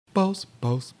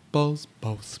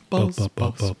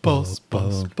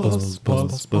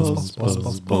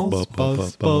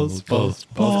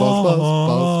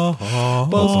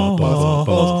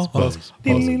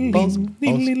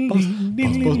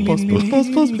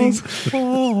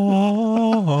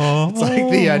like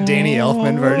the Danny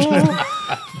Elfman version.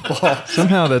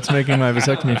 Somehow that's making my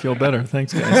vasectomy feel better.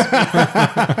 Thanks, guys.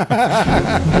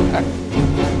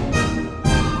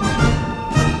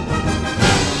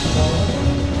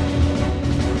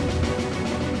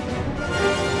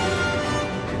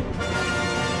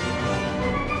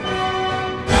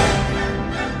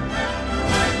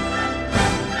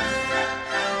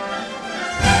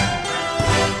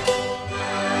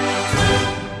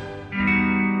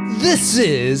 This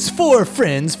is Four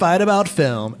Friends Fight About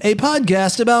Film, a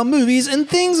podcast about movies and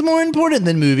things more important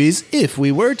than movies, if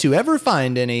we were to ever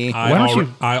find any.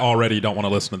 I already don't want to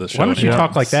listen to this show. Why don't you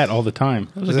talk like that all the time?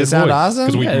 That was Does it sound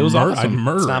awesome? Because it was awesome. I'd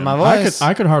murder It's not him. my voice.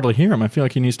 I could hardly hear him. I feel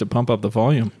like he needs to pump up the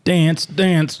volume. Dance,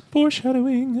 dance.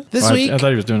 Foreshadowing. This Well, week, I thought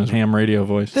he was doing his ham radio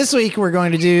voice. This week, we're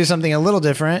going to do something a little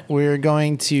different. We're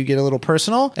going to get a little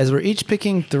personal, as we're each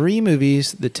picking 3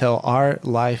 movies that tell our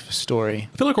life story.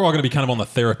 I feel like we're all going to be kind of on the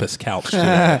therapist couch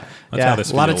today. That's how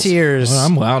this a lot of feels. tears. Well,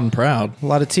 I'm loud and proud. A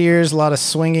lot of tears, a lot of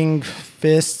swinging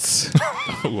fists.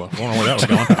 Ooh, I don't know where that was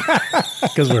going.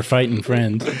 Because we're fighting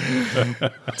friends.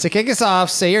 To kick us off,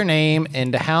 say your name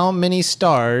and how many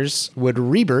stars would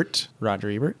Roger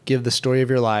Ebert, give the story of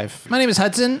your life. My name is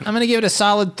Hudson. I'm going to give it a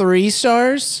solid 3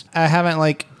 stars. I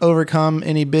haven't overcome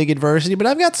any big adversity, but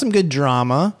I've got some good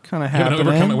drama kind of You haven't happening.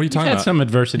 overcome it? What are you talking Had about? some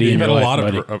adversity You've in had your a life, lot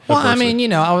buddy. of Well, I adversity.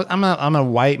 mean, I'm a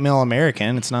white male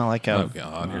American. It's not like a. Oh,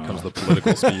 God. Here comes the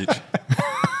political speech.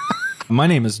 My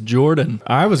name is Jordan.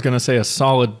 I was going to say a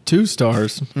solid 2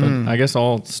 stars, but I guess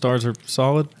all stars are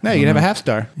solid. No, you can have a half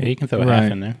star. Yeah, you can throw a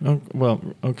half in there. Oh, well,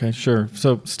 okay, sure.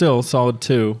 So still solid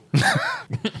 2.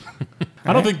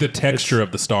 I don't think the texture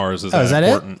of the stars is is that it?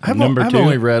 important. I've Number 2.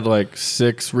 only read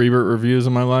 6 Ebert reviews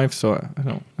in my life, so I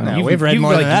don't. No, You've- we've read you've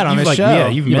more than that on this show. Yeah,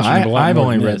 you've yeah, mentioned a lot I've more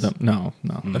only than read this. them. No.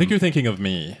 I think you're thinking of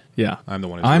me. Yeah, I'm the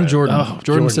one who's I'm read. Jordan. Oh,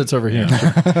 Jordan sits over here.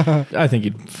 I think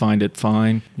you'd find it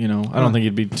fine. I don't think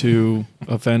you'd be too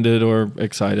offended or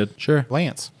excited. Sure.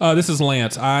 Lance. This is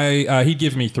Lance. He'd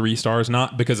give me 3 stars,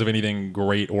 not because of anything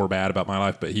great or bad about my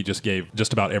life, but he just gave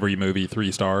just about every movie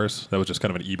 3 stars. That was just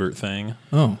kind of an Ebert thing.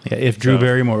 Oh, Yeah, if Drew So-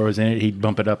 Barrymore was in it, he'd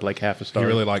bump it up like half a star. He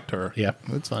really liked her. Yeah.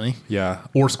 That's funny. Yeah.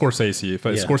 Or Scorsese. If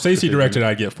Scorsese directed,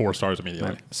 I'd get 4 stars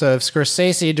immediately. So if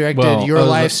Scorsese directed Well, your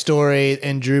life story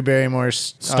and Drew Barrymore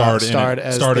Starred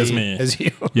as me. as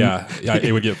you. Yeah,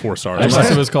 it would get 4 stars.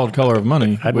 unless it was called Color of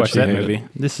Money. I'd which watch he that hated. movie.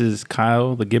 This is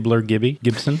Kyle, the Gibbler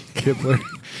Gibson.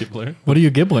 Gibbler. What are you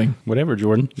gibbling? Whatever,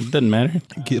 Jordan. It doesn't matter.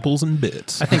 Gibbles and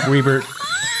bits. I think Ebert.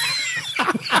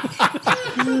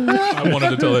 I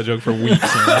wanted to tell that joke for weeks.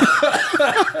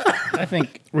 I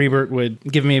think Ebert would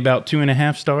give me about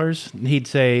 2.5 stars. He'd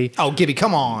say Oh, Gibby,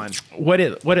 come on. what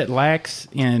it lacks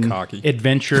in Cocky.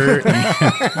 adventure. You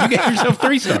get yourself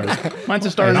 3 stars. Mine's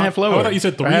a star and a half lower. I thought you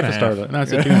said Or half a 3.5. star. No, I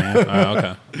said 2.5. Oh,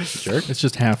 okay. Jerk. It's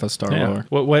just half a star Yeah. lower.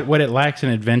 What it lacks in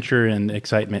adventure and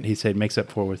excitement, he said, makes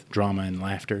up for with drama and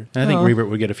laughter. And I think Ebert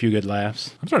would get a few good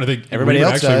laughs. I'm trying to think. Everybody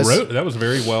Weaver else actually does. wrote. That was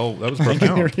very well. That was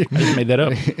profound. I just made that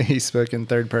up. He spoke in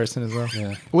third person as well.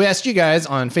 Yeah. We asked you guys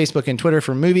on Facebook and Twitter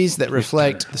for movies that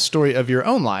reflect the story of your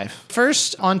own life.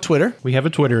 First, on Twitter. We have a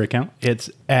Twitter account. It's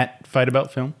at Fight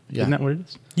About Film. Yeah. Isn't that what it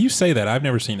is? You say that. I've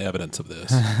never seen evidence of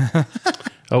this.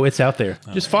 Oh, it's out there.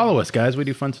 Just follow us, guys. We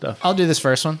do fun stuff. I'll do this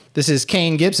first one. This is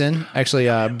Kane Gibson, actually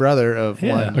brother of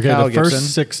Yeah. one Okay, Kyle the first Gibson.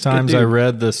 6 times dude. I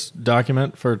read this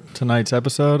document for tonight's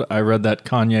episode, I read that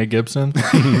Kanye Gibson.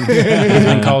 He's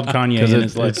been called Kanye in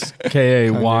his life. It's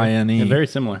K-A-Y-N-E. Yeah, very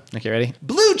similar. Okay, ready?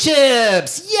 Blue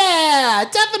chips! Yeah,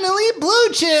 definitely blue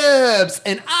chips!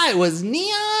 And I was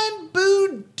Neon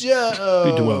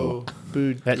Budo.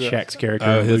 That's Shaq's character.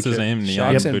 Oh, in that's Blue his Chips. name.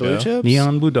 Neon Shaq's and blue Budo. chips?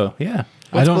 Neon Budo. Yeah.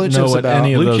 What's I Blue don't know Chips what about?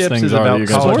 any of Blue those Chips things is are. about You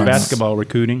guys are college talking about. basketball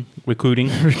recruiting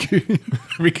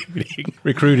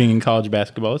in college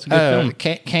basketball. It's a good film.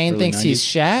 Kane Early thinks 90s. he's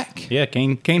Shaq? Yeah,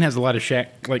 Kane has a lot of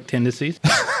Shaq-like tendencies.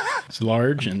 It's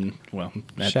large and, well...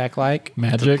 Shaq-like?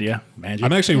 Magic. Yeah, magic.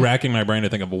 I'm actually racking my brain to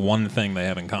think of one thing they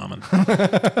have in common.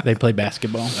 They play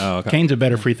basketball. Oh, okay. Kane's a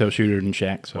better free throw shooter than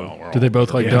Shaq. So Do they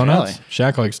both like Yeah, donuts? really.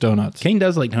 Shaq likes donuts. Kane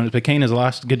does like donuts, but Kane has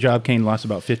lost. Good job, Kane lost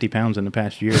about 50 pounds in the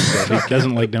past year, so he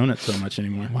doesn't like donuts so much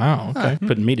anymore. Wow, okay.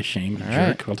 Putting me to shame, jerk.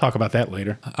 right. We'll talk about that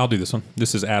later. I'll do this one.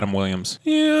 This is Adam Williams.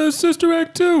 Yeah, Sister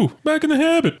Act 2. Back in the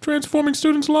habit. Transforming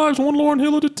students' lives one Lauryn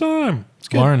Hill at a time.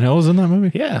 Lauren Hill is in that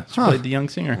movie? Yeah, she played the young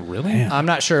singer. Really? I'm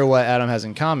not sure what Adam has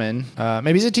in common.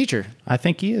 Maybe he's a teacher. I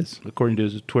think he is. According to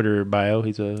his Twitter bio,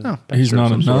 he's a. pastor He's of not a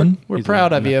some sort. nun? We're He's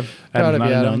proud a- of you. Proud of not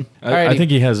you, a Adam. nun. I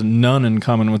think he has none in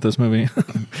common with this movie.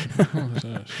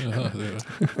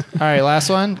 All right, last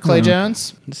one. Clay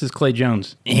Jones. This is Clay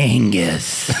Jones.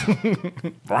 Angus.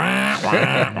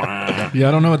 Yeah,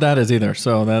 I don't know what that is either.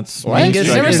 So that's What? Angus?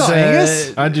 You never saw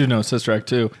Angus? I do know Sister Act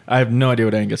 2. I have no idea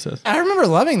what Angus is. I remember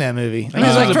loving that movie. I mean, it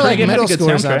was it like was for a like pretty good- middle had a good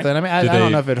school or soundtrack. something. I mean, I Did don't they-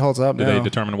 know if it holds up Do now. they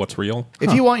determine what's real?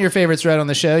 If you want your favorites read on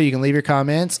the show, you can leave your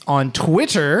comments on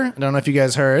Twitter. I don't know if you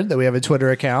guys heard that we have a Twitter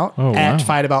account at wow.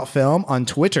 Fight About Film on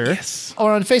Twitter. Yes.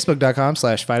 Or on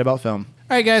Facebook.com/Fight About Film.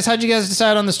 All right, guys, how'd you guys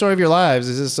decide on the story of your lives?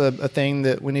 Is this a thing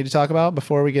that we need to talk about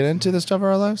before we get into the stuff of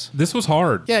our lives? This was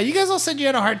hard. Yeah, you guys all said you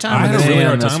had a hard time I with had a this. really Man,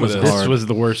 hard this time was with this. hard. This was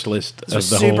the worst list of was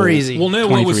the super whole. easy. Well, no,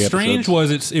 what was 23 strange episodes.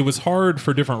 was it was hard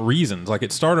for different reasons. Like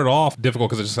it started off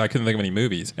difficult because I couldn't think of any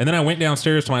movies, and then I went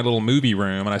downstairs to my little movie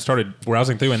room and I started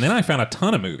browsing through, and then I found a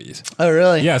ton of movies. Oh,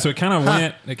 really? Yeah, so it kind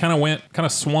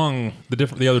of swung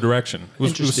the other direction. It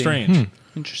was Interesting. strange.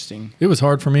 Interesting. It was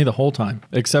hard for me the whole time,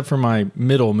 except for my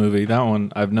middle movie. That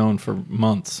one I've known for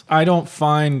months. I don't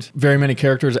find very many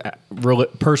characters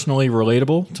personally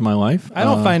relatable to my life. I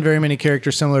don't find very many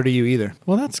characters similar to you either.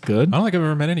 Well, that's good. I don't think I've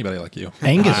ever met anybody like you.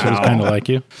 Angus was kind of like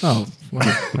you. Oh,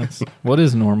 well, what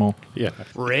is normal? Yeah.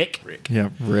 Rick. Yeah,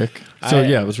 Rick. So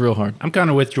yeah, it was real hard. I'm kind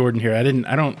of with Jordan here. I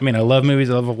love movies.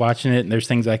 I love watching it. And there's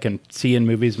things I can see in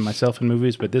movies, myself in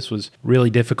movies, but this was really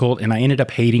difficult. And I ended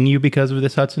up hating you because of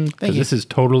this, Hudson. Because this is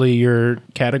totally your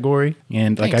category.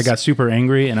 And like, Thanks. I got super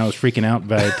angry and I was freaking out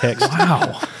via text.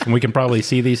 Wow. And we can probably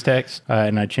see these texts.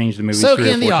 And I changed the movie. Soak 3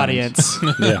 or in the 4 times. audience.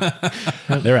 Yeah.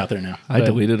 They're out there now. I But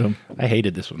deleted them. I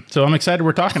hated this one. So I'm excited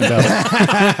we're talking about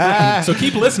it. So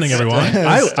keep listening, everyone.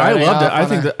 I Starting loved it.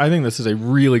 off on I think this is a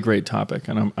really great topic,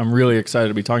 and I'm really excited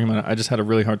to be talking about it. I just had a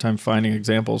really hard time finding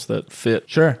examples that fit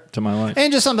Sure. to my life.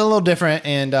 And just something a little different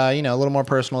and, a little more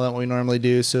personal than what we normally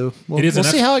do. So we'll It is, we'll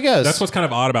and see that's- how it goes. That's what's kind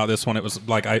of odd about this one. It was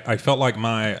like I felt like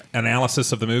my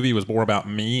analysis of the movie was more about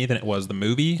me than it was the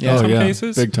movie in Oh, some yeah.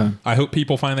 cases. Big time. I hope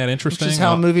people find that interesting. Which is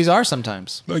how movies are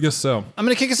sometimes. I guess so. I'm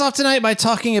going to kick us off tonight by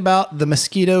talking about The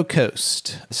Mosquito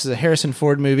Coast. This is a Harrison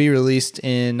Ford movie released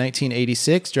in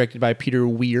 1986, directed by Peter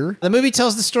Weir. The movie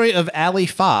tells the story of Allie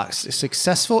Fox, a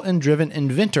successful and driven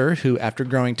inventor who, after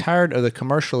growing tired of the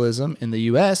commercialism in the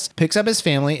U.S., picks up his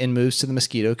family and moves to the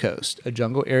Mosquito Coast, a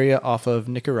jungle area off of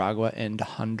Nicaragua and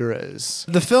Honduras.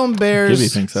 The film bears... Gibby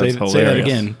thinks that's Say hilarious. that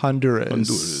again.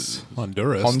 Honduras.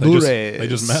 Honduras. Honduras. They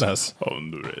just met us.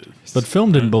 But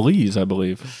filmed in Belize, I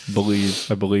believe.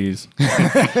 I believe.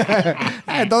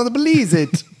 I don't believe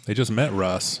it. They just met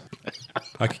Russ.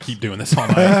 I could keep doing this all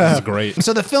night. This is great.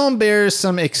 So the film bears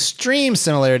some extreme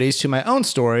similarities to my own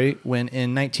story when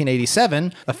in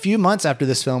 1987, a few months after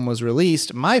this film was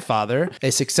released, my father,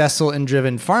 a successful and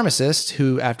driven pharmacist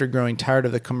who, after growing tired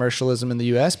of the commercialism in the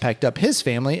U.S., packed up his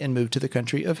family and moved to the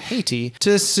country of Haiti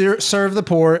to serve the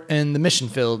poor in the mission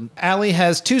field. Allie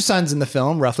has 2 sons in the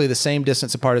film, roughly the same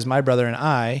distance apart as my brother and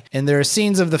I, and there are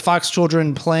scenes of the Fox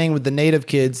children playing with the native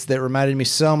kids that reminded me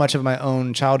so much of my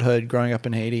own childhood growing up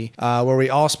in Haiti, where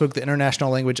we all spoke the international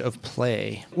language of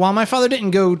play. While my father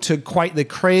didn't go to quite the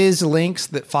crazed lengths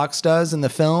that Fox does in the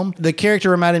film, the character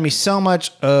reminded me so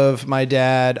much of my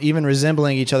dad, even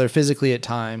resembling each other physically at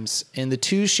times, and the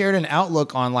two shared an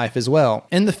outlook on life as well.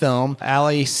 In the film,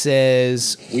 Allie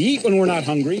says, We eat when we're not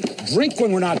hungry, drink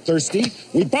when we're not thirsty,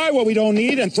 we buy what we don't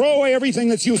need, and throw away everything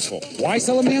that's useful. Why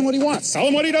sell a man what he wants? Sell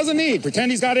him what he doesn't need.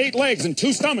 Pretend he's got 8 legs and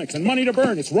 2 stomachs and money to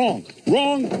burn. It's wrong.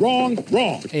 Wrong, wrong,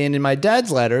 wrong. and in my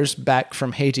dad's letters back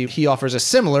from Haiti, he offers a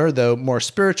similar, though more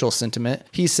spiritual sentiment.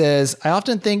 He says, I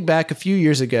often think back a few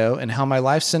years ago and how my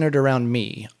life centered around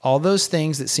me. All those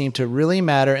things that seemed to really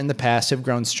matter in the past have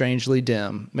grown strangely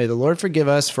dim. May the Lord forgive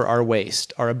us for our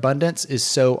waste. Our abundance is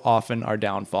so often our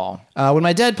downfall. When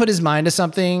my dad put his mind to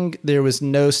something, there was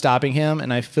no stopping him,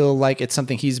 and I feel like it's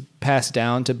something he's passed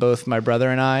down to both my brother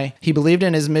and I. He believed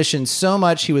in his mission so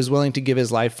much he was willing to give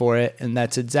his life for it, and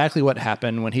that's exactly what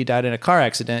happened when he died in a car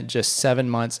accident just 7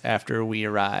 months after we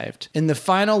arrived. In the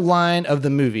final line of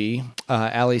the movie,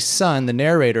 Allie's son, the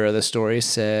narrator of the story,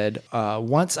 said,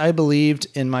 once I believed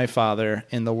in my father,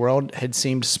 and the world had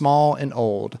seemed small and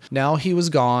old. Now he was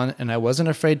gone, and I wasn't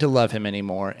afraid to love him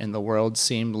anymore, and the world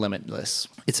seemed limitless.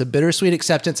 It's a bittersweet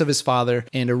acceptance of his father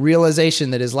and a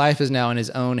realization that his life is now in his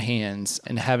own hands,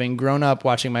 and having having grown up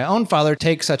watching my own father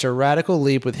take such a radical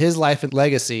leap with his life and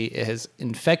legacy, it has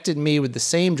infected me with the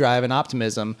same drive and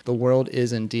optimism. The world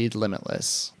is indeed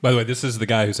limitless. By the way, this is the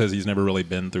guy who says he's never really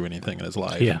been through anything in his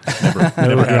life. Yeah.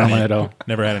 Never had drama any at all.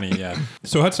 Never had any. Yeah.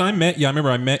 So Hudson, I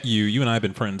remember I met you. You and I have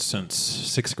been friends since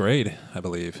 6th grade, I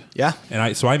believe. Yeah. And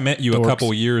I met you a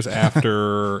couple years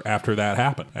after that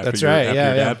happened. That's right. After Yeah,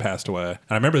 your yeah. dad passed away. And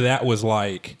I remember that was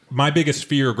like my biggest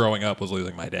fear growing up was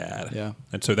losing my dad. Yeah.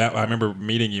 And so that I remember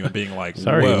meeting you and being like,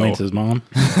 Sorry, whoa. Lance's mom.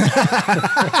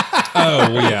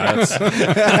 Oh, well, yeah.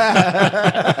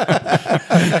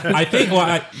 I think,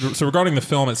 so regarding the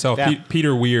film itself, Yeah.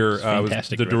 Peter Weir was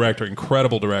Fantastic the director,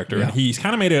 incredible director. Yeah. And he's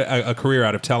kind of made a career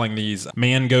out of telling these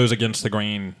man goes against the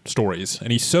grain stories.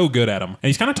 And he's so good at them. And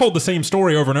he's kind of told the same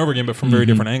story over and over again, but from very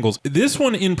different angles. This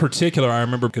one in particular, I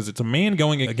remember because it's a man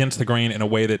going against the grain in a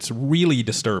way that's really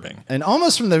disturbing. And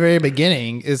almost from the very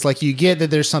beginning, it's like you get that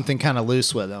there's something kind of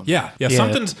loose with him. Yeah.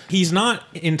 He's not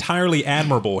entirely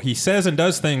admirable. He says and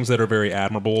does things that are very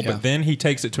admirable, but then he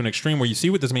takes it to an extreme where you see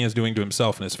what this man is doing to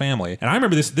himself and his family. And I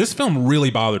remember this film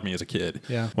really bothered me as a kid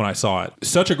when I saw it.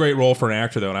 Such a great role for an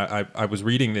actor, though. And I was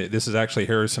reading that this is actually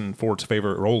Harrison Ford's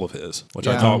favorite role of his, which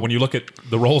I thought when you look at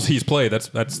the roles he's played, that's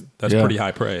pretty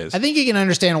high praise. I think you can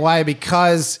understand why,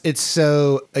 because it's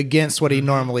so against what he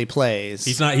normally plays.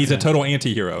 He's a total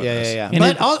anti-hero. in this. Yeah.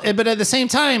 And But at the same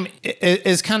time,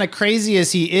 as kind of crazy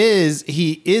as he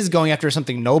is going after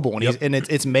something noble, and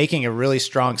it's making a really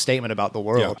strong statement about the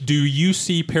world. Do you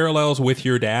see parallels with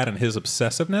your dad and his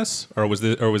obsessiveness, or was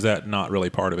that not really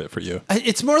part of it for you?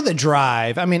 It's more the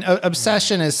drive. I mean,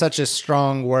 obsession is such a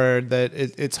strong word that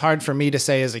it's hard for me to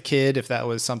say as a kid if that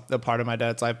was a part of my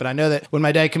dad's life. But I know that when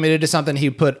my dad committed to something, he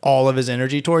put all of his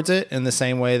energy towards it in the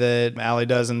same way that Allie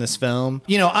does in this film.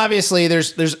 You know, obviously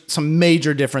there's some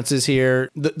major differences here.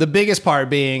 The biggest part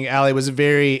being Allie was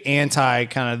very anti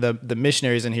kind of the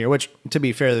missionaries in here, which, to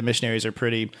be fair, the missionaries are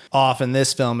pretty off in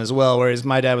this film as well, whereas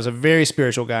my dad was a very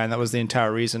spiritual guy, and that was the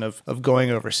entire reason of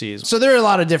going overseas. So there are a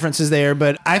lot of differences there,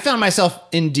 but I found myself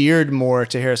endeared more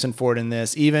to Harrison Ford in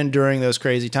this, even during those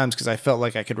crazy times, because I felt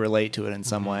like I could relate to it in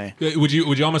some way. Would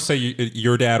you almost say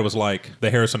your dad was like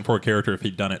the Harrison Ford character if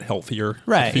he'd done it healthier?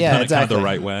 Right, If he'd yeah, done exactly. it kind of the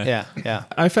right way? Yeah.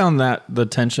 I found that the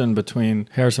tension between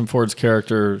Harrison Ford's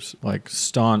character's like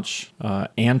staunch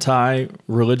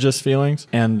anti-religious feelings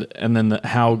and then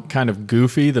how kind of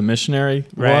goofy the missionary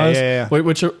was,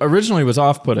 which originally was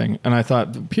off-putting. And I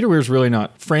thought Peter Weir's really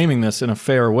not framing this in a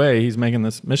fair way. He's making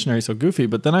this missionary so goofy.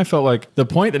 But then I felt like the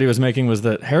point that he was making was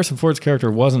that Harrison Ford's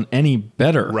character wasn't any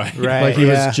better. Right. Like he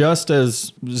was just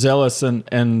as zealous and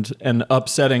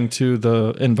upsetting to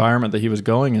the environment that he was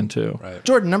going into. Right.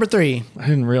 Jordan, number 3. I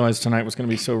didn't realize tonight was going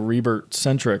to be so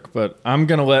Rebert-centric, but I'm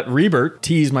going to let Rebert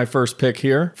tease my first pick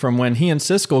here from when he and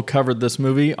Siskel covered this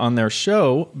movie on their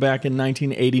show back in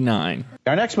 1989.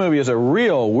 Our next movie is a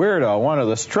real weirdo, one of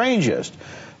the strangest,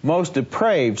 most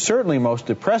depraved, certainly most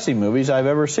depressing movies I've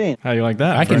ever seen. How do you like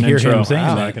that? I for can an hear intro? him saying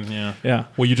I that. can, Yeah.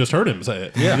 Well, you just heard him say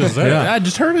it. Yeah. I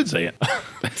just heard it say it.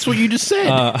 That's what you just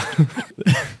said.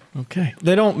 Okay.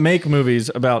 They don't make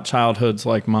movies about childhoods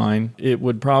like mine. It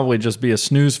would probably just be a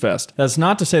snooze fest. That's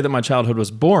not to say that my childhood was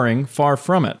boring, far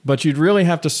from it, but you'd really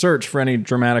have to search for any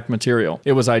dramatic material.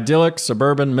 It was idyllic,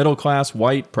 suburban, middle class,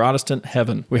 white, Protestant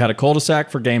heaven. We had a cul-de-sac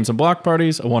for games and block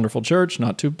parties, a wonderful church,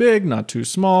 not too big, not too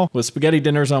small, with spaghetti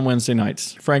dinners on Wednesday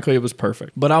nights. Frankly, it was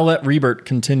perfect. But I'll let Rebert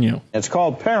continue. It's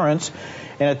called Parents,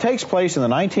 and it takes place in the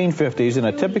 1950s in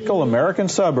a typical American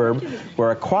suburb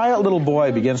where a quiet little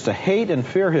boy begins to hate and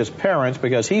fear his parents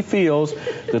because he feels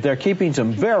that they're keeping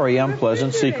some very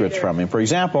unpleasant secrets from him. For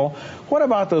example, what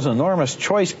about those enormous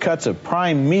choice cuts of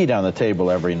prime meat on the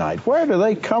table every night? Where do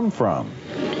they come from?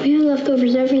 We had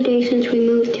leftovers every day since we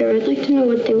moved here. I'd like to know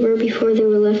what they were before they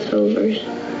were leftovers.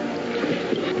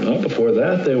 Well, before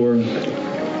that, they were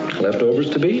leftovers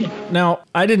to be. Now,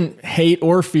 I didn't hate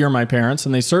or fear my parents,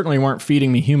 and they certainly weren't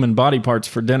feeding me human body parts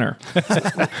for dinner.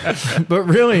 But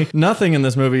really, nothing in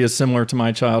this movie is similar to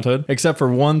my childhood, except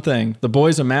for one thing, the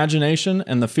boy's imagination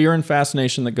and the fear and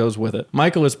fascination that goes with it.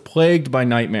 Michael is plagued by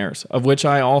nightmares, of which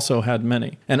I also had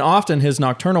many. And often his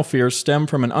nocturnal fears stem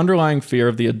from an underlying fear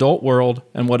of the adult world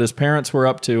and what his parents were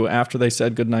up to after they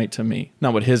said goodnight to me.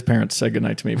 Not what his parents said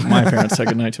goodnight to me, but my parents said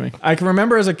goodnight to me. I can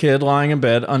remember as a kid lying in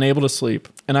bed, unable to sleep,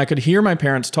 and I could hear my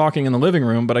parents talking in the living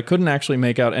room, but I couldn't actually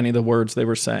make out any of the words they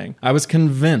were saying. I was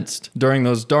convinced during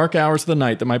those dark hours of the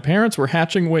night that my parents were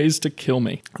hatching ways to kill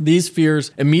me. These fears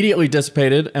immediately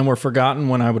dissipated and were forgotten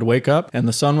when I would wake up and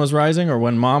the sun was rising or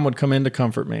when Mom would come in to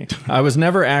comfort me. I was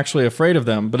never actually afraid of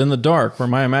them, but in the dark, where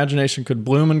my imagination could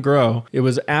bloom and grow, it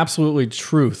was absolutely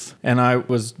truth, and I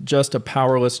was just a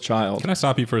powerless child. Can I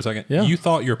stop you for a second? Yeah. You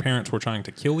thought your parents were trying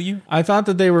to kill you? I thought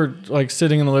that they were like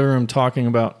sitting in the living room talking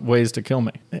about ways to kill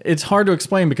me. It's hard to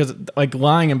explain because like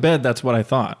lying in bed, that's what I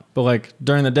thought. But like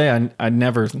during the day, I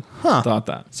never thought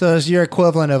that. So it's your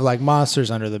equivalent of like monsters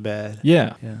under the bed.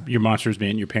 Yeah. Your monsters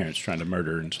being your parents trying to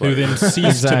murder and Who slaughter. then ceased to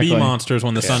Exactly. be monsters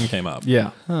when the sun came up.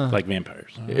 Yeah. Like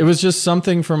vampires. It was just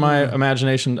something for my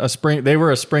imagination. They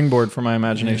were a springboard for my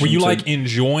imagination. Were you to- like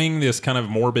enjoying this kind of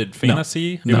morbid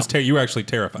fantasy? No. You were actually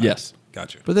terrified. Yes.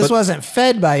 Gotcha. But this wasn't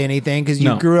fed by anything because you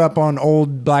No. grew up on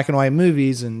old black and white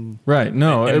movies and Right.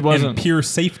 No, And- it wasn't. and pure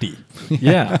safety.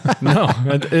 Yeah. No.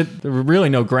 There were really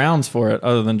no grounds for it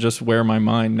other than just where my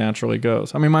mind naturally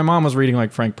goes. I mean, my mom was reading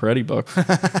like Frank Peretti books.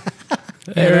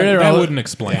 That wouldn't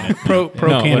explain it. Pro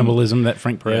cannibalism, that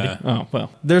Frank Peretti. Yeah. Oh,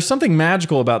 well. There's something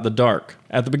magical about the dark.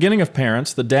 At the beginning of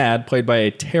Parents, the dad, played by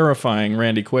a terrifying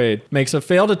Randy Quaid, makes a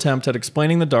failed attempt at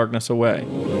explaining the darkness away.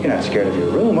 You're not scared of your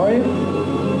room, are you?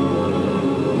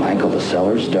 Michael, the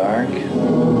cellar's dark.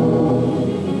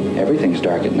 Everything's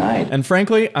dark at night. And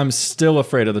frankly, I'm still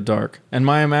afraid of the dark. And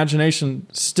my imagination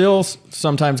still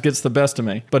sometimes gets the best of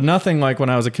me. But nothing like when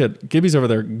I was a kid. Gibby's over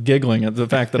there giggling at the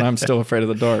fact that I'm still afraid of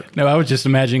the dark. No, I was just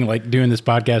imagining like doing this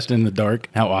podcast in the dark.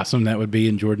 How awesome that would be,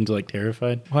 and Jordan's like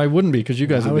terrified. Well, I wouldn't be because you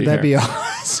guys how would would that here. be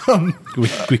awesome?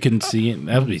 We couldn't see it.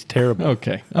 That would be terrible.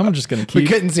 Okay, I'm just going to We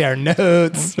keep... couldn't see our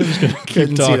notes. Couldn't see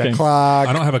the talking. clock.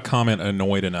 I don't have a comment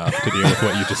annoyed enough to deal with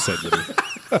what you just said, Gibby.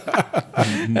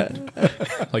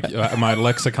 My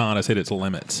lexicon has hit its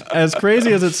limits. As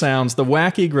crazy as it sounds, the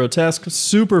wacky, grotesque,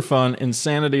 super fun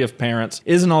insanity of Parents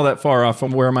isn't all that far off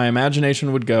from where my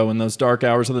imagination would go in those dark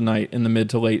hours of the night in the mid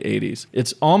to late 80s.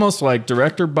 It's almost like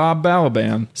director Bob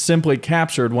Balaban simply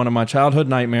captured one of my childhood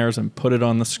nightmares and put it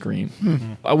on the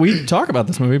screen. We talk about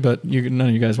this movie, but none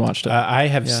of you guys watched it. I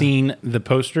have seen the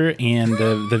poster and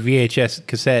the VHS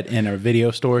cassette in our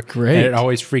video store. Great. And it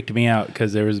always freaked me out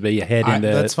because there was a head in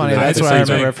the... That's funny. I had That's the what I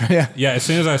same remember. thing. Yeah. As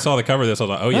soon as I saw the cover of this, I was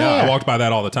like, oh, yeah, Yeah. I walked by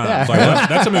that all the time. Yeah. It's like,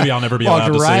 that's a movie I'll never be Walked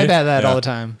allowed to right see. by that all the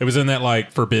time. It was in that,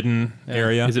 like, forbidden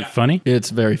area. Is it funny? It's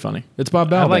very funny. It's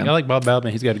Bob I Balaban. like Bob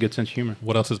Balaban. He's got a good sense of humor.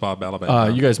 What else is Bob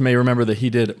Balaban? You guys may remember that he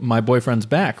did My Boyfriend's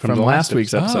Back from the last last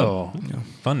week's episode. Oh,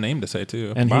 fun name to say,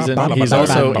 too. And he's Balaban.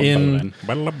 also Balaban. in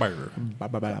A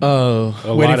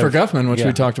Waiting lot for of- Guffman, which yeah.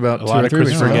 we talked about A 2 lot or of 3 weeks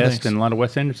Christopher ago. Guest and a lot of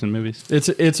Wes Anderson movies.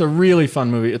 It's a really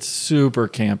fun movie. It's super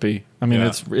campy. I mean,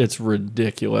 Yeah. it's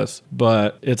ridiculous,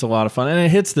 but it's a lot of fun, and it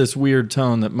hits this weird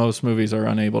tone that most movies are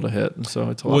unable to hit. And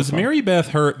so it's a lot Was of fun. Mary Beth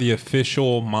Hurt the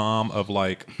official mom of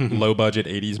like low budget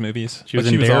 80s movies? She was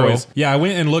in Daryl. Yeah, I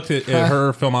went and looked at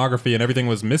her filmography and everything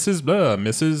was Mrs.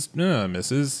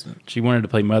 Mrs. She wanted to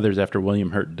play mothers after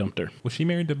William Hurt dumped her. Was she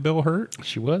married to Bill Hurt?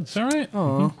 She was. Is that right?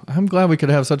 Oh, I'm glad we could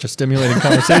have such a stimulating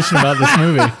conversation about this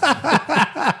movie.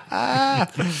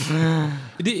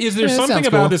 Is there that something sounds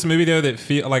about cool. this movie though that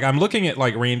feel like I'm looking at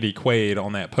like Randy Quaid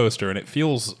on that poster and it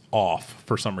feels off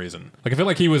for some reason. Like I feel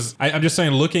like he was. I'm just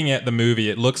saying, looking at the movie,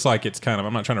 it looks like it's kind of.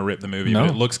 I'm not trying to rip the movie, No. but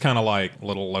it looks kind of like a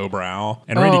little lowbrow.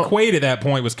 And Randy Oh. Quaid at that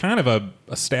point was kind of a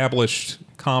established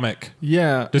comic.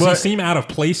 Yeah. Does he but- seem out of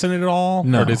place in it at all?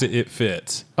 No. Or does it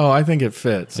fit? Oh, I think it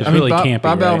fits. It's I mean, really Bob, campy,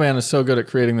 Bob right? Balaban is so good at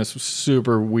creating this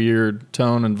super weird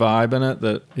tone and vibe in it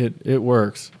that it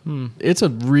works. It's a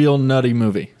real nutty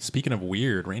movie. Speaking of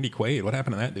weird, Randy Quaid, what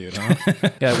happened to that dude? Huh?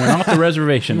 Yeah, it went off the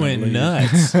reservation. He went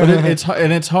nuts. But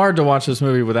it's hard to watch this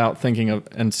movie without thinking of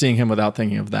and seeing him without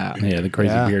thinking of that. Yeah, the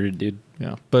crazy Yeah. bearded dude.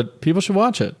 Yeah. But people should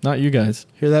watch it, not you guys.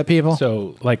 Hear that, people?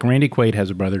 So, like Randy Quaid has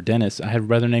a brother, Dennis. I have a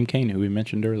brother named Kane, who we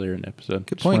mentioned earlier in the episode.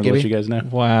 Good point, Let Gibby. you guys know.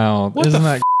 Wow. Isn't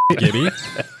that Gibby.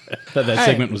 Thought that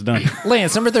segment was done.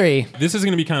 Lance, number 3. This is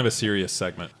going to be kind of a serious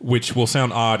segment, which will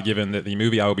sound odd given that the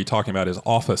movie I will be talking about is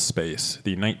Office Space,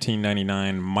 the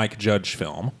 1999 Mike Judge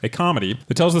film, a comedy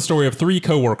that tells the story of 3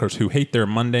 coworkers who hate their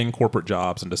mundane corporate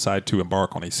jobs and decide to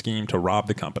embark on a scheme to rob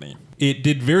the company. It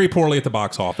did very poorly at the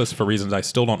box office for reasons I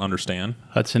still don't understand.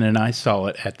 Hudson and I saw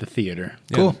it at the theater.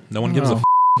 Cool. No one gives a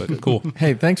but cool.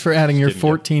 Hey, thanks for adding your Just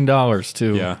kidding, $14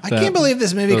 to Yeah. I can't believe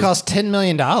this movie cost $10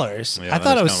 million. I that thought is it was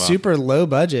kind of super low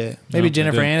budget. Maybe it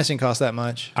Jennifer did. Aniston cost that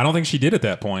much. I don't think she did at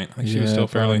that point. I think she was Yeah, still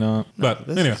fairly. probably not. But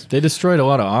this anyway. is- They destroyed a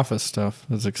lot of Office stuff.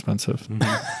 It was expensive.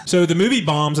 So the movie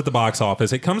bombs at the box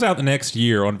office. It comes out the next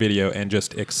year on video and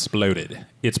just exploded.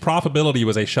 Its profitability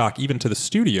was a shock even to the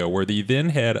studio, where the then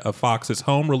head of Fox's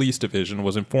home release division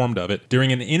was informed of it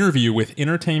during an interview with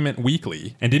Entertainment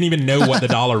Weekly and didn't even know what the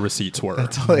dollar receipts were.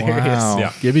 That's hilarious. Wow.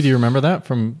 Yeah. Gibby, do you remember that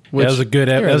from which? That was a good.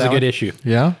 That was a good issue.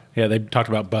 Yeah. Yeah, they talked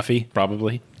about Buffy,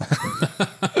 probably.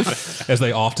 As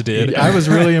they oft did. I was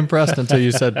really impressed until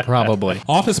you said probably.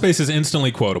 Office Space is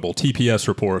instantly quotable. TPS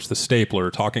reports, The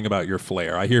Stapler, talking about your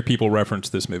flair. I hear people reference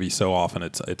this movie so often,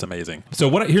 it's amazing. So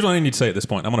here's what I need to say at this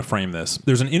point. I'm going to frame this.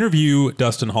 There's an interview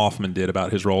Dustin Hoffman did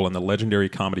about his role in the legendary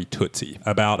comedy Tootsie,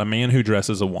 about a man who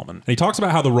dresses a woman. And he talks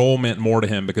about how the role meant more to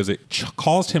him because it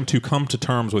caused him to come to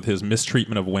terms with his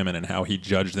mistreatment of women and how he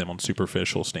judged them on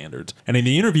superficial standards. And in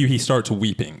the interview, he starts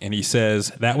weeping, and he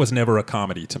says, "That was never a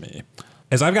comedy to me."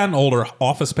 As I've gotten older,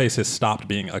 Office Space has stopped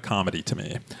being a comedy to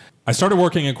me. I started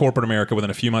working in corporate America within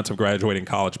a few months of graduating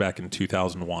college back in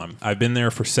 2001. I've been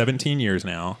there for 17 years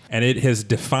now, and it has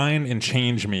defined and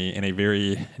changed me in a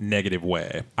very negative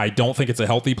way. I don't think it's a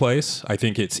healthy place. I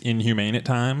think it's inhumane at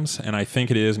times, and I think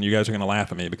it is, and you guys are going to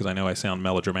laugh at me because I know I sound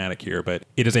melodramatic here, but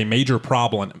it is a major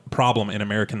problem in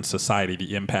American society,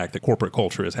 the impact that corporate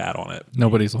culture has had on it.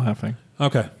 Nobody's laughing.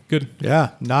 Okay, good.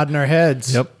 Yeah, nodding our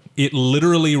heads. Yep. It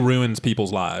literally ruins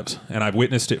people's lives, and I've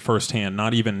witnessed it firsthand,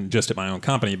 not even just at my own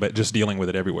company, but just dealing with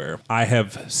it everywhere. I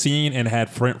have seen and had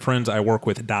friends I work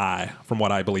with die from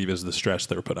what I believe is the stress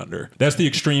they're put under. That's the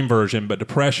extreme version, but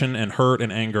depression and hurt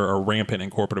and anger are rampant in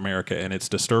corporate America, and it's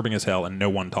disturbing as hell, and no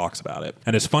one talks about it.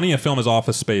 And as funny a film as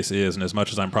Office Space is, and as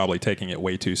much as I'm probably taking it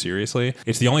way too seriously,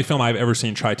 it's the only film I've ever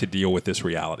seen try to deal with this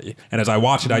reality. And as I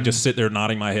watch it, I just sit there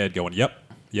nodding my head going, yep,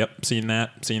 seen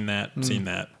that.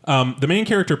 The main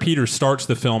character, Peter, starts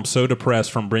the film so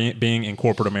depressed from being in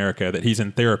corporate America that he's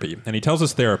in therapy. And he tells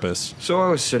his therapist, "So I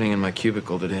was sitting in my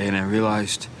cubicle today and I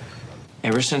realized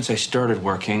ever since I started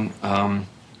working,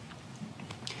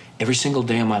 every single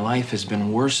day of my life has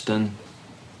been worse than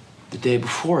the day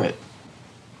before it.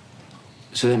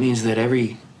 So that means that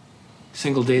every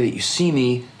single day that you see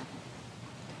me,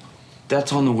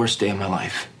 that's on the worst day of my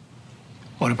life."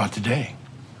 What about today?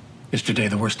 Is today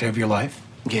the worst day of your life?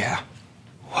 Yeah.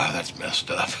 Wow, that's messed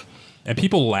up. and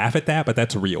people laugh at that, but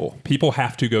that's real. People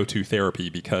have to go to therapy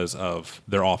because of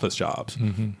their office jobs.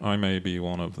 Mm-hmm. I may be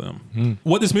one of them. Mm.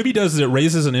 What this movie does is it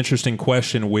raises an interesting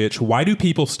question, which, why do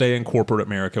people stay in corporate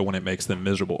America when it makes them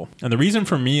miserable? And the reason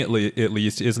for me, at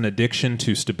least, is an addiction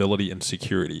to stability and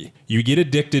security. You get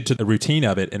addicted to the routine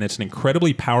of it, and it's an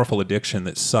incredibly powerful addiction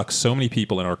that sucks so many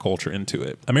people in our culture into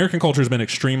it. American culture has been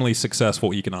extremely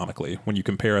successful economically. When you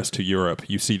compare us to Europe,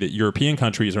 you see that European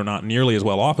countries are not nearly as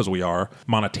well off as we are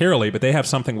monetarily, but they have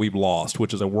something we've lost,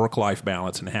 which is a work-life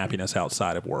balance and happiness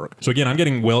outside of work. So again, I'm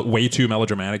getting way too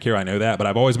melodramatic here, I know that, but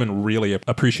I've always been really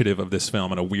appreciative of this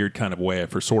film in a weird kind of way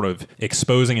for sort of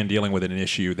exposing and dealing with an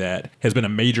issue that has been a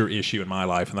major issue in my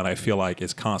life and that I feel like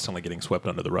is constantly getting swept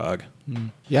under the rug.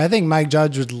 Yeah, I think Mike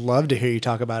Judge would love to hear you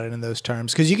talk about it in those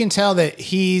terms, because you can tell that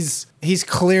he's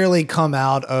clearly come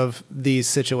out of these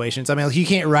situations. I mean, you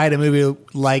can't write a movie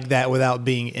like that without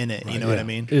being in it. You know what I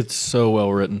mean? It's so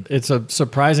well written. It's a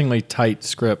surprisingly tight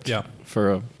script. Yeah.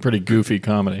 For a pretty goofy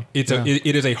comedy. It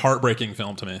is a heartbreaking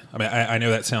film to me. I mean, I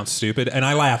know that sounds stupid, and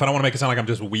I laugh. I don't want to make it sound like I'm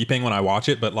just weeping when I watch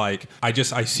it, but like I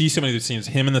see so many of the scenes,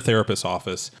 him in the therapist's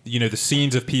office, you know, the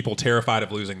scenes of people terrified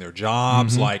of losing their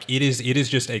jobs. Mm-hmm. Like it is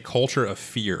just a culture of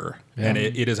fear, and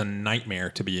it is a nightmare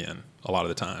to be in a lot of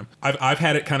the time. I've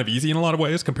had it kind of easy in a lot of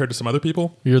ways compared to some other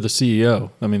people. You're the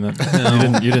CEO. I mean,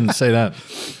 you didn't say that.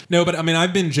 No, but I mean,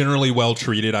 I've been generally well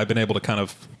treated. I've been able to kind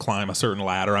of climb a certain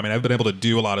ladder. I mean, I've been able to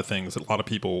do a lot of things that a lot of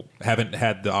people haven't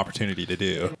had the opportunity to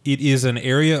do. It is an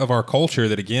area of our culture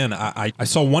that, again, I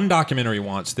saw one documentary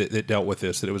once that dealt with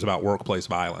this, that it was about workplace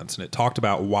violence, and it talked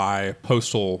about why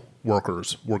postal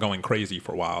workers were going crazy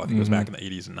for a while. I think it was back in the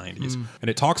 80s and 90s. And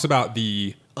it talks about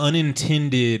the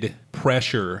unintended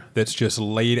pressure that's just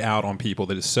laid out on people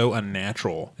that is so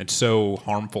unnatural and so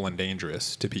harmful and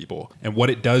dangerous to people, and what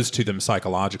it does to them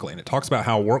psychologically. And it talks about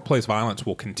how workplace violence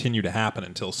will continue to happen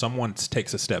until someone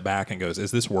takes a step back and goes,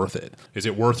 is this worth it? Is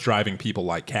it worth driving people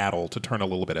like cattle to turn a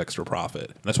little bit extra profit?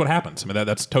 And that's what happens. I mean,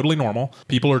 that's totally normal.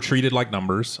 People are treated like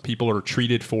numbers. People are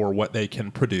treated for what they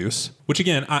can produce, which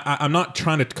again, I'm not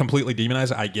trying to completely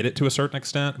demonize it. I get it to a certain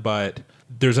extent, but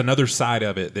there's another side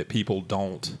of it that people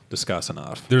don't discuss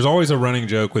enough. There's always a running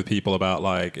joke with people about,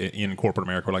 like, in corporate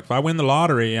America, like, if I win the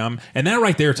lottery, and that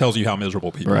right there tells you how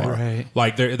miserable people are. Right.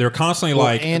 Like, they're constantly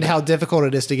and how difficult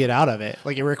it is to get out of it.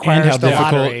 Like, it requires and how the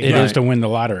difficult lottery. it is to win the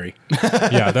lottery.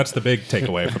 Yeah, that's the big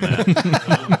takeaway from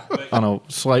that. on a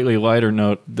slightly lighter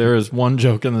note, there is one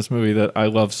joke in this movie that I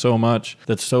love so much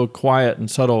that's so quiet and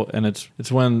subtle, and it's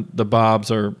when the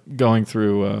Bobs are going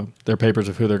through their papers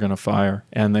of who they're going to fire,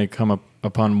 and they come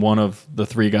upon one of the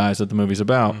three guys that the movie's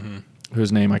about,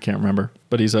 whose name I can't remember,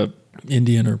 but he's a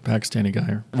Indian or Pakistani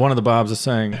guy. One of the Bobs is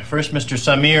saying, "First, Mr.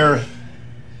 Samir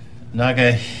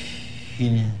Naga,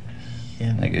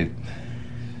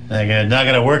 not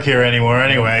gonna work here anymore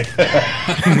anyway."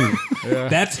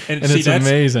 That's it's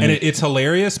amazing, and it's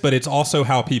hilarious, but it's also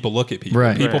how people look at people.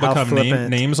 Right. People Right. become How flippant.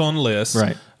 names on lists,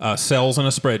 Right. Cells in a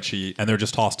spreadsheet, and they're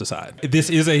just tossed aside. This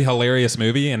is a hilarious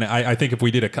movie, and I think if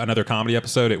we did another comedy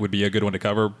episode, it would be a good one to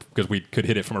cover because we could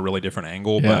hit it from a really different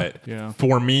angle. Yeah. But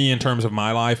for me, in terms of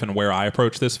my life and where I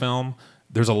approach this film,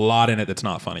 there's a lot in it that's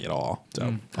not funny at all. So,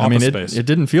 I mean, Office it Space.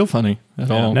 didn't feel funny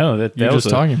at all. No, that You're was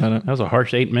just talking about it. That was a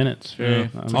harsh 8 minutes.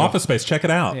 Office Space, check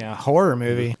it out. Yeah, horror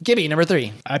movie. Gibby, number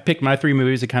 3. I picked my 3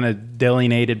 movies that kind of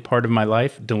delineated part of my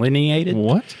life. Delineated?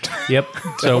 What? Yep.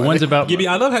 So one's about... Gibby,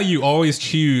 I love how you always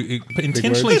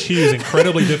intentionally choose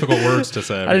incredibly difficult words to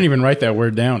say. I didn't even write that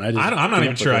word down. I'm not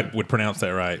even sure I would pronounce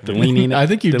that right. Delineate. I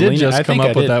think you did just come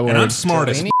up with that word. And I'm smart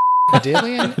as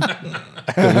Dillian?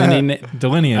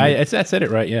 Delineate. I said it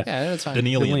right, yeah. Yeah, that's fine.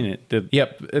 Delineate.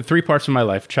 Yep, 3 parts of my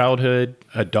life: childhood,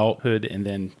 adulthood, and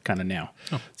then kind of now.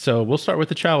 So we'll start with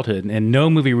the childhood. And no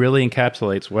movie really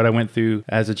encapsulates what I went through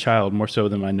as a child more so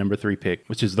than my number 3 pick,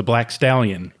 which is The Black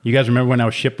Stallion. You guys remember when I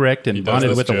was shipwrecked and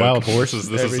bonded with a wild horse? This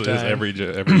is every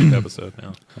episode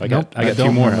now. I got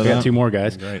 2 more. I got 2 more,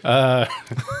 guys. Great.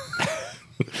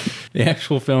 The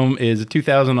actual film is a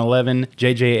 2011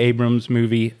 J.J. Abrams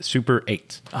movie, Super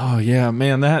 8. Oh yeah,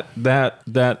 man,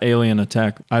 that alien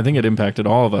attack, I think it impacted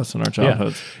all of us in our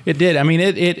childhoods. Yeah, it did. I mean,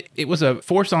 it was a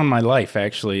force on my life,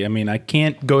 actually. I mean, I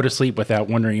can't go to sleep without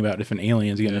wondering about if an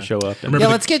alien's going to show up. Yeah,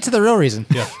 let's get to the real reason.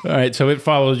 Yeah. All right, so it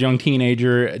follows young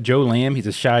teenager Joe Lamb. He's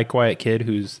a shy, quiet kid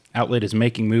whose outlet is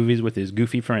making movies with his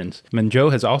goofy friends. And Joe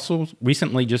has also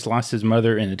recently just lost his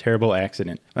mother in a terrible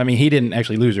accident. I mean, he didn't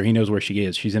actually lose her. He knows where she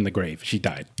is. She's in the grave. She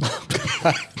died.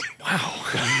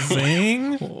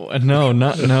 Zing.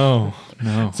 No.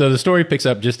 So the story picks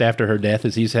up just after her death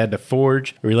as he's had to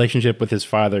forge a relationship with his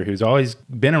father, who's always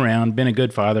been around, been a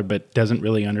good father, but doesn't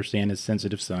really understand his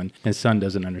sensitive son. His son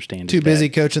doesn't understand his Too busy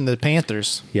dad. coaching the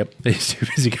Panthers. Yep, he's too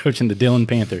busy coaching the Dillon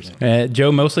Panthers.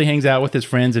 Joe mostly hangs out with his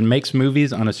friends and makes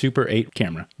movies on a Super 8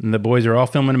 camera. And the boys are all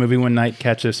filming a movie one night,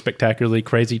 catch a spectacularly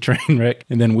crazy train wreck,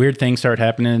 and then weird things start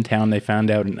happening in town. They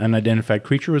found out an unidentified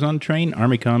creature was on the train.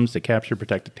 Army comes to capture,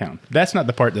 protect the town. That's not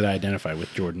the part that I identify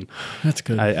with, Jordan. That's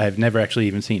good. I've never actually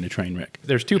even seen a train wreck.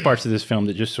 There's 2 parts of this film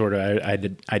that just sort of I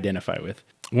identify with.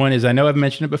 One is, I know I've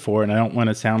mentioned it before, and I don't want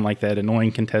to sound like that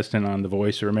annoying contestant on The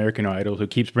Voice or American Idol who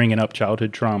keeps bringing up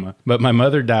childhood trauma, but my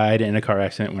mother died in a car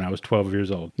accident when I was 12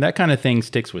 years old. That kind of thing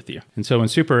sticks with you. And so in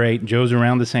Super 8, Joe's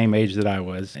around the same age that I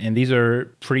was, and these are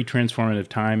pretty transformative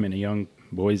time in a young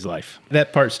boy's life.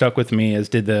 That part stuck with me, as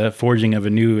did the forging of a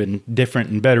new and different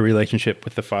and better relationship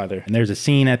with the father. And there's a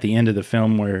scene at the end of the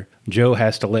film where Joe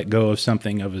has to let go of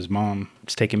something of his mom.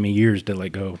 It's taken me years to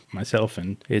let go myself,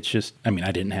 and it's just, I mean,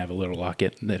 I didn't have a little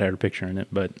locket that had her picture in it,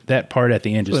 but that part at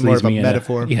the end just More leaves of a me in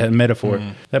metaphor. a metaphor.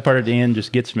 That part at the end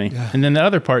just gets me. And then the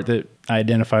other part that I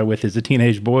identify with is the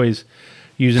teenage boys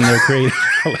using their creative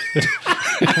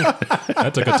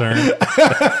That took a turn.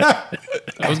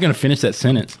 I was going to finish that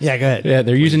sentence. Yeah, go ahead. Yeah,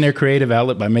 they're using their creative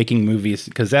outlet by making movies,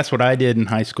 because that's what I did in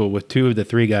high school with 2 of the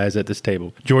 3 guys at this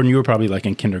table. Jordan, you were probably like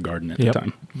in kindergarten at the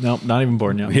time. Nope, not even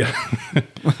born yet. Yeah.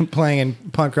 Playing in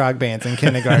punk rock bands in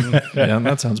kindergarten. Yeah,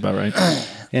 that sounds about right.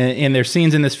 And there's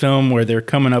scenes in this film where they're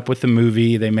coming up with the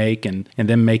movie they make and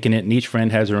them making it, and each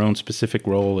friend has their own specific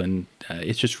role, and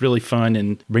it's just really fun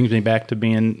and brings me back to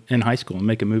being in high school and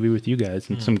make a movie with you guys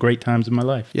and some great times in my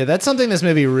life. Yeah, that's something this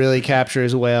movie really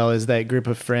captures well, is that group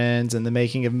of friends and the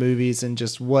making of movies and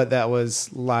just what that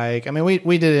was like. I mean,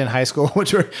 we did it in high school,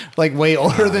 which were like way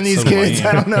older than these so kids. lame.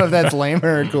 I don't know if that's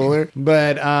lamer or cooler,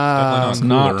 but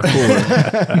Not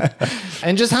cooler.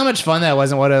 and just how much fun that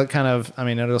was, and what a kind of, I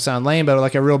mean, it'll sound lame, but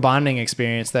like a real bonding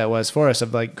experience that was for us,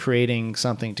 of like creating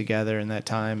something together in that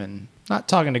time, and not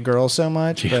talking to girls so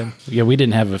much, but Yeah, we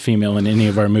didn't have a female in any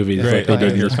of our movies. Great. Like they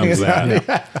did in Here this comes movie.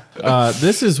 that.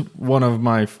 This is one of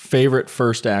my favorite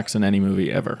first acts in any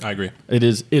movie ever. I agree. It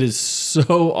is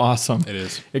so awesome. It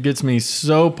is. It gets me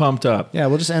so pumped up. yeah,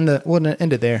 we'll just end it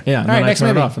there. Yeah, All and right, then next I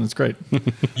turn movie. it off and it's great.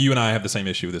 You and I have the same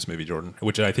issue with this movie, Jordan,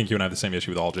 which I think you and I have the same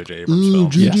issue with all J.J. Abrams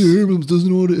films. Yes. Abrams doesn't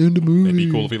know how to end a movie. It'd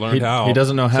be cool if he learned how. He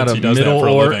doesn't know how since to he does that middle for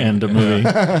a or living. end a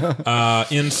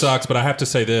movie. End sucks, but I have to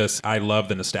say this. I love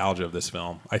the nostalgia of this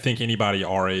film. I think anybody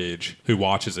our age who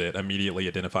watches it immediately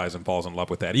identifies and falls in love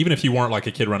with that. Even if you weren't like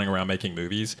a kid running around making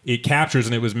movies, it captures,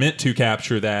 and it was meant to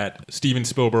capture that Steven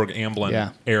Spielberg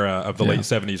Amblin era of the late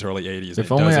 70s, early 80s.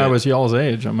 If only I was y'all's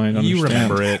age, I might understand. You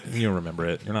remember it. You remember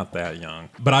it. You're not that young.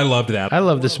 But I loved that. I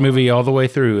love this movie all the way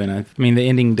through, and I mean the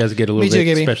ending does get a little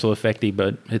bit special effecty,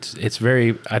 but it's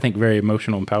very, I think, very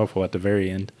emotional and powerful at the very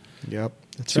end. Yep.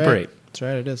 That's Super 8. That's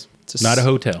right, it is. It's not a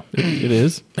hotel. It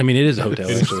is. I mean, it is a hotel.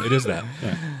 Actually. It is that.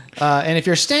 Yeah. And if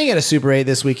you're staying at a Super 8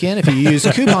 this weekend, if you use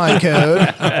coupon code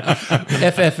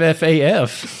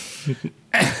FFFAF.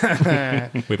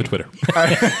 We have a Twitter.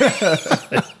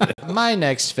 My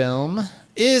next film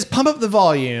is Pump Up the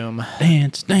Volume.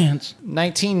 Dance.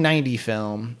 1990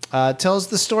 film. Tells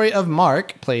the story of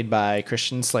Mark, played by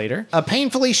Christian Slater, a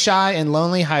painfully shy and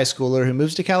lonely high schooler who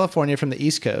moves to California from the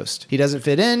East Coast. He doesn't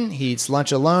fit in, he eats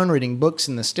lunch alone, reading books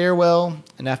in the stairwell,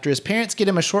 and after his parents get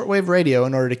him a shortwave radio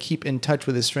in order to keep in touch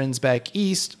with his friends back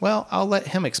east, well, I'll let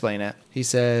him explain it. He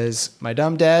says, my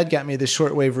dumb dad got me this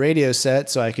shortwave radio set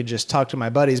so I could just talk to my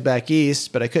buddies back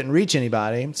east, but I couldn't reach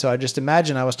anybody, so I just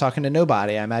imagined I was talking to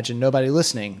nobody. I imagined nobody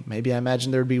listening. Maybe I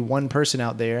imagined there would be one person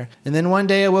out there. And then one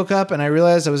day I woke up and I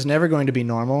realized I was never going to be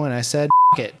normal, and I said,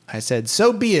 F it. I said,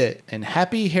 so be it. And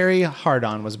Happy Harry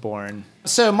Hardon was born.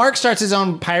 So Mark starts his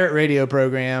own pirate radio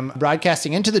program,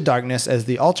 broadcasting into the darkness as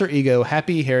the alter ego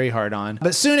Happy Harry Hardon.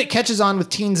 But soon it catches on with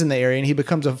teens in the area, and he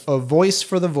becomes a voice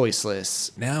for the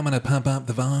voiceless. Now I'm going to pump up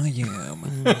the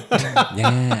volume.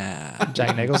 Yeah.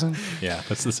 Jack Nicholson? Yeah,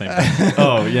 that's the same thing.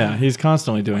 Oh, yeah. He's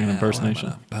constantly doing an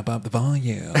impersonation. Pump up the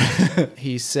volume.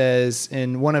 He says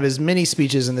in one of his many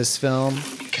speeches in this film,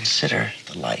 consider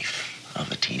the life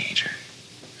of a teenager.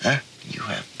 Huh? You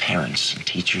have parents and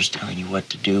teachers telling you what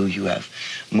to do. You have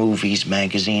movies,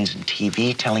 magazines, and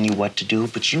TV telling you what to do,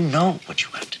 but you know what you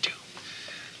have to do.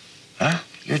 Huh?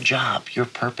 Your job, your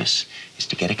purpose is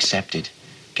to get accepted,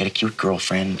 get a cute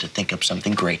girlfriend, to think up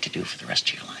something great to do for the rest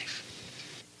of your life.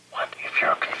 What if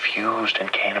you're confused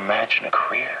and can't imagine a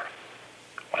career?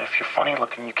 What if you're funny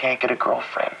looking and you can't get a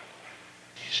girlfriend?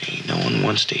 You see, no one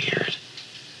wants to hear it.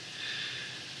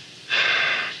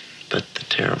 But the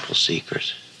terrible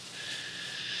secret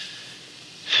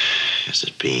is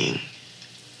that being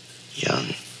young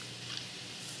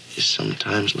is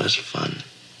sometimes less fun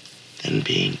than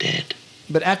being dead.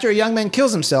 But after a young man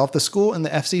kills himself, the school and the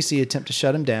FCC attempt to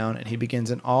shut him down, and he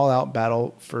begins an all-out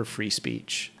battle for free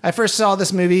speech. I first saw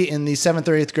this movie in the 7th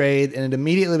or 8th grade, and it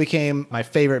immediately became my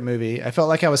favorite movie. I felt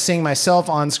like I was seeing myself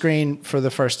on screen for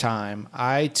the first time.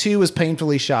 I, too, was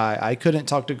painfully shy. I couldn't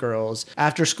talk to girls.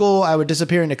 After school, I would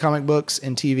disappear into comic books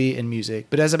and TV and music.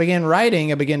 But as I began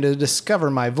writing, I began to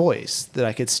discover my voice, that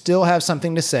I could still have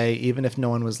something to say even if no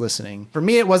one was listening. For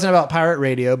me, it wasn't about pirate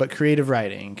radio, but creative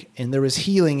writing. And there was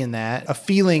healing in that, a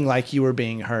feeling like you were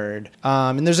being heard.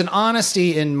 And there's an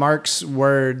honesty in Mark's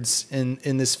words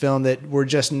in this film that were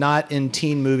just not in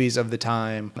teen movies of the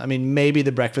time. I mean, maybe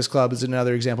The Breakfast Club is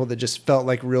another example that just felt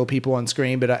like real people on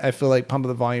screen, but I feel like Pump Up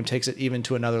the Volume takes it even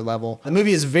to another level. The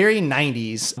movie is very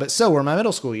 90s, but so were my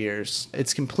middle school years.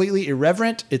 It's completely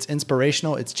irreverent, it's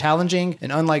inspirational, it's challenging,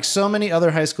 and unlike so many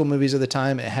other high school movies of the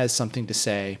time, it has something to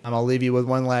say. I'll leave you with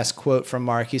one last quote from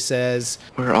Mark. He says,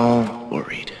 we're all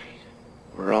worried.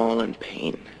 We're all in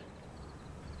pain.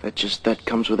 That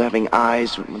comes with having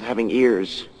eyes, with having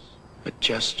ears. But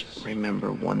just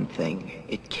remember one thing.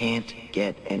 It can't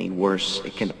get any worse.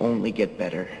 It can only get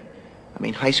better. I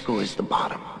mean, high school is the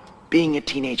bottom. Being a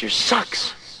teenager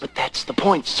sucks, but that's the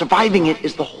point. Surviving it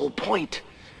is the whole point.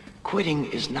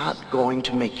 Quitting is not going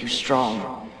to make you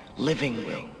strong. Living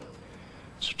will.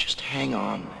 So just hang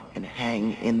on and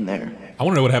hang in there. I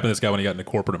want to know what happened to this guy when he got into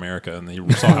corporate America and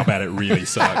he saw how bad it really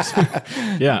sucks.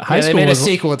 Yeah, they made a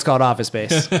sequel. It's called Office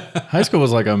Space. High school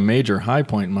was like a major high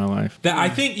point in my life. I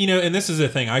think, and this is the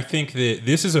thing, I think that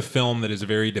this is a film that is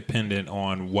very dependent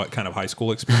on what kind of high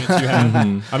school experience you have.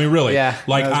 I mean, really. Yeah,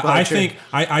 like, I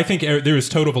think there is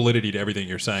total validity to everything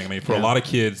you're saying. I mean, for a lot of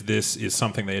kids, this is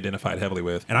something they identified heavily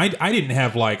with. And I didn't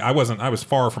have, I was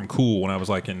far from cool when I was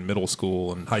like in middle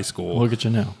school and high school. Look at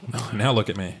you now. Now look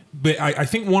at me. But I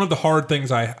think one of the hard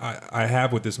things I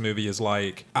have with this movie is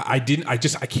like I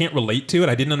can't relate to it.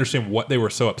 I didn't understand what they were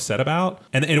so upset about,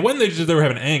 and it wasn't just they were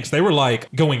having angst. They were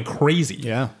like going crazy.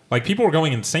 Yeah, like people were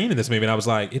going insane in this movie, and I was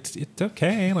like, it's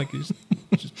okay. Like just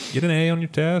get an A on your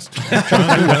test,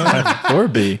 or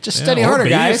B. Just study harder,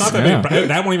 guys. It's not that big.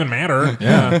 That won't even matter.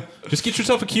 Yeah. Just get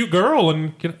yourself a cute girl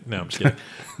and no, I'm just kidding.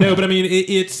 No, but I mean,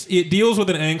 it deals with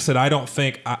an angst that I don't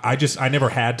think I never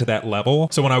had to that level.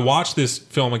 So when I watched this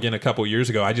film again a couple years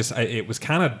ago, it was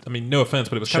kind of, I mean, no offense,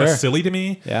 but it was kind of silly to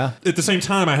me. Yeah. At the same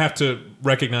time, I have to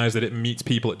recognize that it meets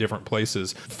people at different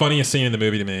places. Funniest scene in the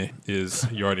movie to me is,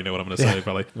 you already know what I'm going to say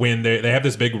probably, when they have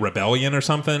this big rebellion or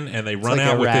something, and they run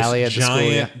out with this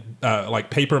giant like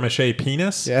paper mache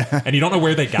penis, and you don't know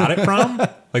where they got it from.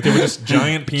 Like they were just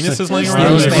giant penises laying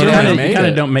around. You kind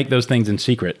of don't make those things in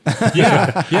secret.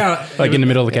 Yeah. Like in the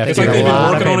middle of the cafeteria. It's like they've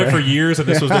been working on it for years, and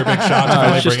this was their big shot to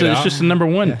finally bring it out. It's just the number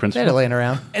one principle. They had it laying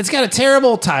around. It's got a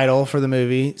terrible title for the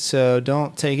movie, so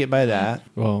don't take it by that.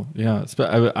 Well, yeah.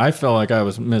 I felt like I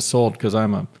was missold because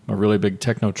I'm a really big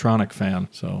Technotronic fan.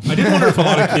 So I did wonder if a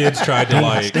lot of kids tried to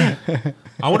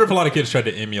I wonder if a lot of kids tried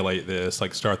to emulate this,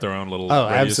 like start their own little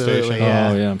radio station. Yeah.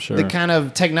 Oh, yeah, I'm sure. The kind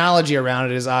of technology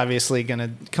around it is obviously going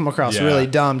to come across really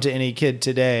dumb to any kid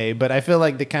today, but I feel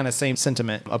like the kind of same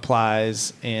sentiment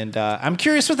applies, and I'm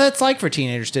curious what that's like for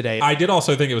teenagers today. I did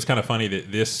also think it was kind of funny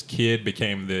that this kid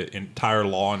became the entire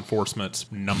law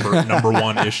enforcement's number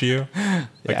one issue.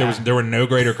 Like there were no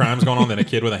greater crimes going on than a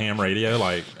kid with a ham radio.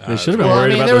 Like they should have been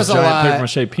worried about those giant paper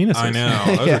mache penises. I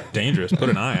know. Those are dangerous. Put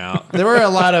an eye out. There were a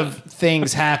lot of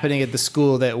things happening at the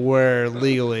school that were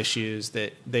legal issues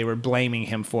that they were blaming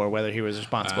him for, whether he was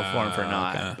responsible for them or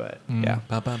not. Okay. But yeah,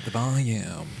 pop up the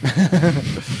volume.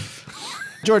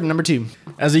 Jordan, number 2.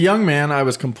 As a young man, I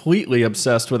was completely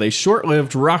obsessed with a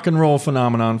short-lived rock and roll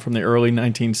phenomenon from the early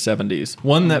 1970s.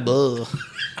 One that...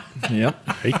 Yep.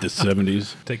 I hate the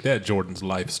 70s. Take that, Jordan's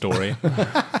life story.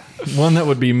 One that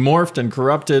would be morphed and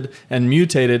corrupted and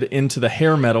mutated into the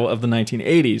hair metal of the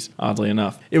 1980s, oddly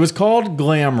enough. It was called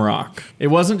glam rock. It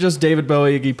wasn't just David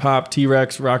Bowie, Iggy Pop,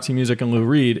 T-Rex, Roxy Music, and Lou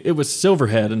Reed. It was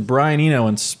Silverhead and Brian Eno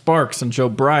and Sparks and Joe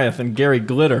Bryant and Gary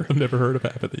Glitter. I've never heard of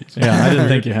half of these. Yeah, I didn't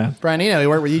think you had. Brian Eno, he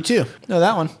worked with you too. No,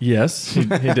 that one. Yes, he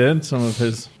did. Some of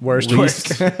his worst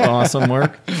work. Awesome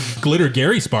work. Glitter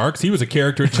Gary Sparks, he was a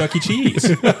character at Chuck E. Cheese.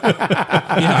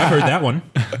 Yeah, I've heard that one.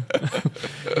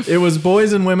 It was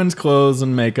boys and women's clothes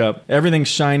and makeup. Everything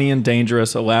shiny and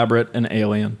dangerous, elaborate and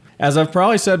alien. As I've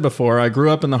probably said before, I grew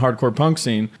up in the hardcore punk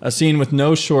scene, a scene with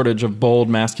no shortage of bold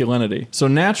masculinity. So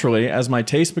naturally, as my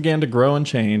taste began to grow and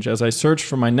change, as I searched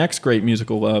for my next great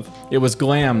musical love, it was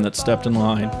glam that stepped in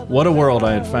line. What a world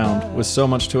I had found, with so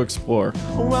much to explore.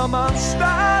 Well, my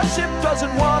starship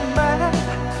doesn't want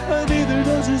man, neither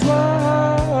does his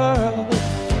world.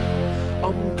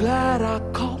 I'm glad I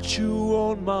caught you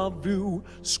on my view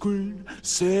screen.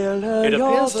 Sailor, it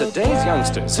appears today's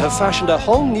youngsters have fashioned a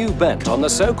whole new bent on the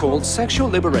so-called sexual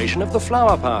liberation of the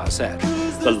flower power set.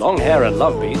 The long hair and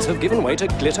love beads have given way to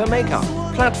glitter makeup,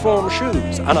 platform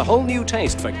shoes, and a whole new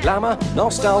taste for glamour,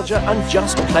 nostalgia, and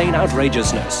just plain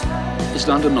outrageousness. Is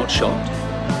London not shocked?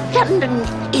 London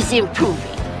is improving.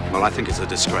 Well, I think it's a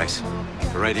disgrace.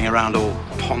 Parading around all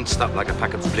ponced up like a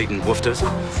pack of bleeding woofters.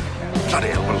 Bloody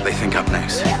hell, what do they think up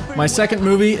next? My second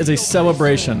movie is a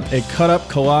celebration, a cut-up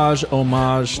collage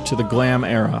homage to the glam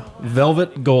era,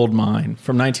 Velvet Goldmine,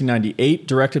 from 1998,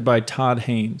 directed by Todd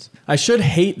Haynes. I should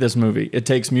hate this movie. It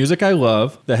takes music I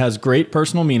love, that has great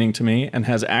personal meaning to me, and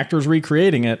has actors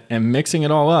recreating it and mixing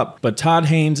it all up, but Todd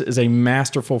Haynes is a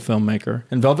masterful filmmaker,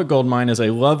 and Velvet Goldmine is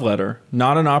a love letter,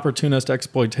 not an opportunist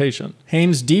exploitation.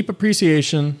 Haynes' deep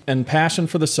appreciation and passion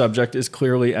for the subject is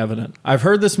clearly evident. I've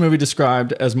heard this movie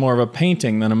described as more of a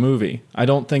painting than a movie. I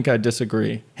don't think I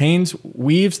disagree. Haynes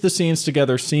weaves the scenes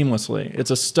together seamlessly.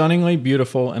 It's a stunningly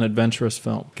beautiful and adventurous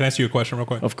film. Can I ask you a question real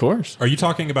quick? Of course. Are you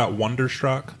talking about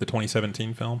Wonderstruck, the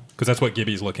 2017 film? Because that's what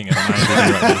Gibby's looking at.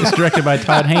 Right. It's directed by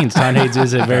Todd Haynes. Todd Haynes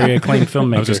is a very acclaimed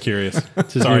filmmaker. I was just curious.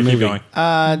 Sorry, keep going.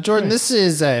 Jordan, this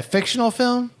is a fictional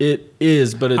film? It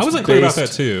is, but it's I wasn't clear about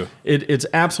that too. It's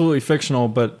absolutely fictional,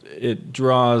 but it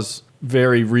draws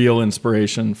very real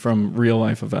inspiration from real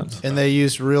life events. And they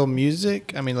used real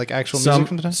music? I mean, like actual music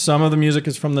from the time? Some of the music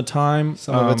is from the time.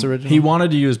 Some of it's original? He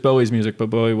wanted to use Bowie's music, but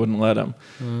Bowie wouldn't let him.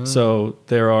 So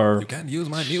there are... You can't use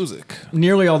my music.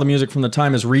 Nearly all the music from the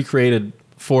time is recreated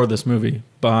for this movie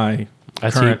by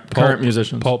current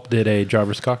musicians. Pulp did a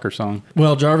Jarvis Cocker song.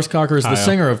 Well, Jarvis Cocker is the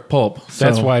singer of Pulp. So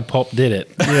that's why Pulp did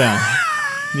it. Yeah.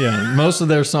 Yeah, most of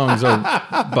their songs are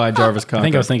by Jarvis Cocker. I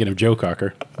think I was thinking of Joe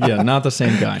Cocker. Yeah, not the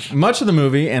same guy. Much of the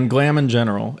movie, and glam in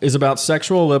general, is about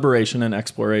sexual liberation and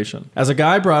exploration. As a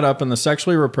guy brought up in the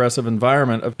sexually repressive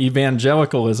environment of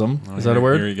evangelicalism, is that a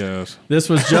word? Here he goes. This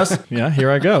was just, yeah, here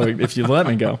I go, if you let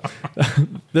me go.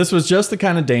 This was just the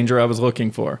kind of danger I was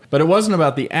looking for. But it wasn't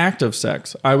about the act of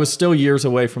sex. I was still years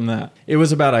away from that. It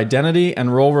was about identity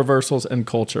and role reversals and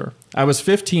culture. I was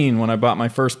 15 when I bought my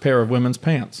first pair of women's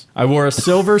pants. I wore a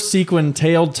silver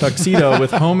sequin-tailed tuxedo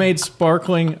with homemade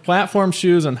sparkling platform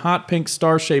shoes and hot pink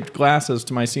star-shaped glasses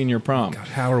to my senior prom. God,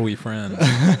 how are we friends?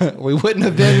 We wouldn't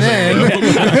have been then.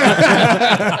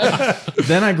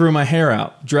 Then I grew my hair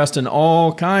out, dressed in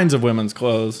all kinds of women's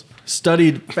clothes,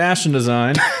 studied fashion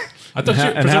design. I thought for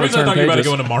some reason I thought you were about to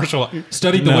go into martial art.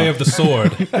 Studied the way of the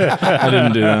sword. I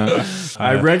didn't do that.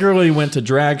 I regularly went to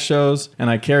drag shows, and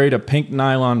I carried a pink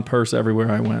nylon purse everywhere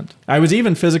I went. I was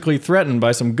even physically threatened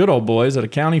by some good old boys at a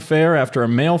county fair after a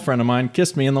male friend of mine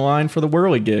kissed me in the line for the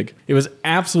whirly gig. It was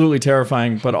absolutely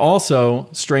terrifying, but also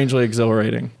strangely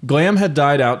exhilarating. Glam had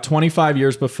died out 25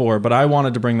 years before, but I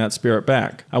wanted to bring that spirit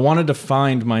back. I wanted to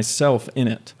find myself in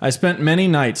it. I spent many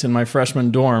nights in my freshman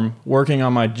dorm working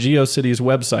on my GeoCities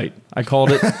website. I called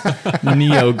it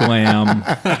Neo Glam.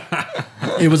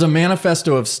 It was a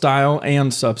manifesto of style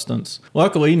and substance.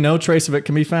 Luckily, no trace of it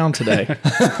can be found today.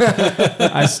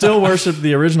 I still worshipped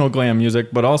the original glam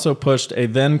music, but also pushed a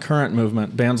then-current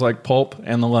movement, bands like Pulp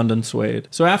and the London Suede.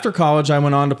 So after college, I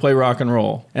went on to play rock and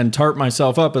roll and tart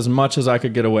myself up as much as I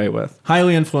could get away with.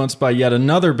 Highly influenced by yet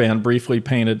another band briefly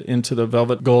painted into the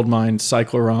Velvet Goldmine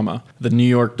cyclorama, the New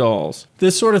York Dolls.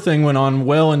 This sort of thing went on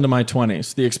well into my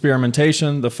 20s. The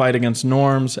experimentation, the fight against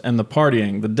norms, and the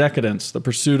partying, the decadence, the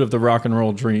pursuit of the rock and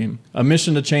roll dream. A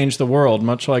mission to change the world,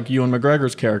 much like Ewan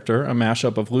McGregor's character, a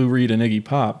mashup of Lou Reed and Iggy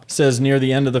Pop, says near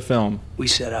the end of the film. We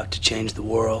set out to change the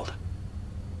world.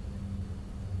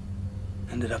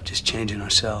 Ended up just changing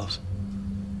ourselves.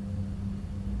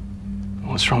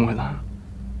 What's wrong with that?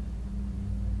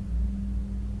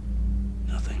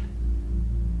 Nothing.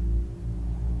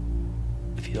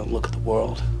 If you don't look at the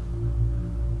world.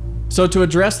 So to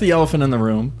address the elephant in the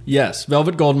room, yes,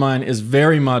 Velvet Goldmine is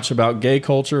very much about gay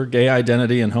culture, gay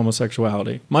identity, and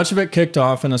homosexuality. Much of it kicked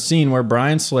off in a scene where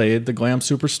Brian Slade, the glam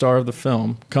superstar of the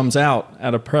film, comes out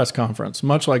at a press conference,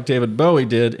 much like David Bowie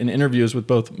did in interviews with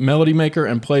both Melody Maker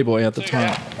and Playboy at the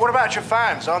time. What about your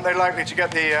fans? Aren't they likely to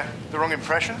get the wrong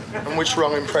impression? And which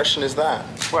wrong impression is that?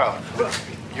 Well,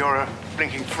 you're a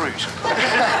blinking fruit.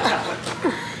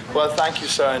 Well, thank you,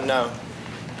 sir, and no.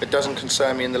 It doesn't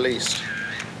concern me in the least.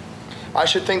 I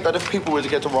should think that if people were to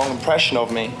get the wrong impression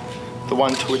of me, the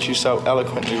one to which you so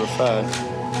eloquently referred,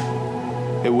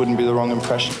 it wouldn't be the wrong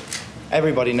impression.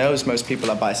 Everybody knows most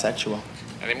people are bisexual.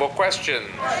 Any more questions?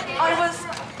 I was...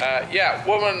 Yeah,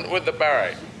 woman with the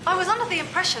beret. I was under the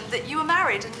impression that you were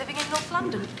married and living in North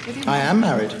London. I am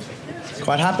married.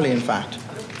 Quite happily, in fact.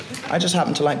 I just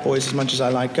happen to like boys as much as I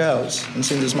like girls, and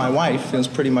since as my wife feels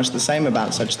pretty much the same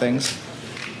about such things,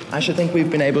 I should think we've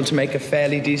been able to make a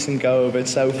fairly decent go of it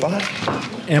so far.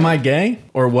 Am I gay?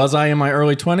 Or was I in my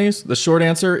early 20s? The short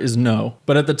answer is no.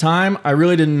 But at the time, I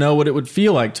really didn't know what it would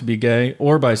feel like to be gay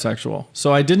or bisexual.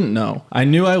 So I didn't know. I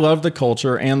knew I loved the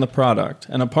culture and the product,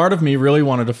 and a part of me really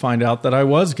wanted to find out that I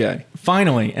was gay.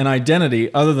 Finally, an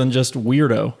identity other than just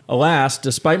weirdo. Alas,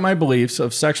 despite my beliefs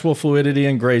of sexual fluidity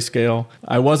and grayscale,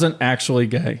 I wasn't actually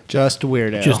gay. Just a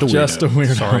weirdo. Just a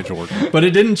weirdo. Sorry, Jordan. But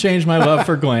it didn't change my love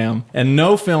for glam, and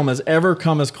no film has ever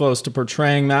come as close to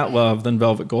portraying that love than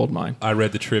Velvet Goldmine. I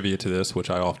read the trivia to this,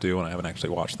 which I often do when I haven't actually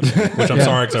watched the movie, which I'm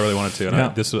sorry because I really wanted to. And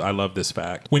I love this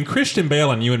fact. When Christian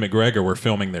Bale and Ewan McGregor were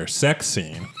filming their sex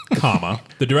scene,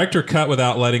 the director cut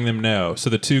without letting them know,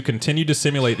 so the two continued to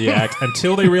simulate the act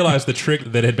until they realized the trick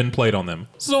that had been played on them.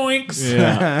 Zoinks!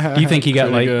 Yeah. Do you think he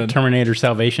got like good. Terminator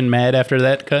Salvation mad after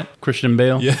that cut? Christian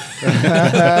Bale? Yeah.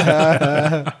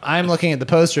 I'm looking at the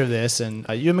poster of this, and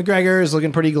Ewan McGregor is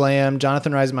looking pretty glam.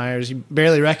 Jonathan Rhys Meyers, you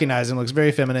barely recognize him, looks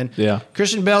very feminine. Yeah.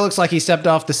 Christian Bale looks like he stepped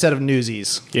off the set of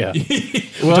Newsies. Yeah.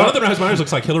 Well, Jonathan Rhys Meyers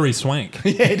looks like Hilary Swank.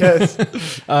 Yeah, he does.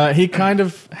 He kind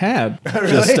of had Really?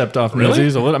 just stepped off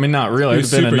Newsies a little. I mean, not really. He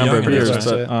It's was been a super number young of in years,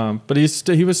 this,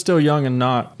 but he was still young and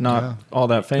not all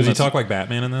that famous. Does he talk like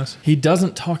Batman in this? He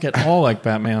doesn't talk at all like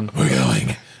Batman. We're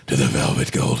going to the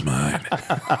Velvet Goldmine.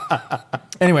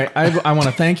 Anyway, I want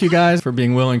to thank you guys for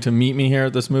being willing to meet me here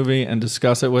at this movie and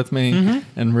discuss it with me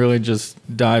and really just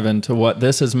dive into what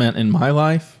this has meant in my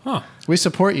life. Huh. We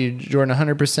support you, Jordan,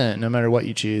 100%, no matter what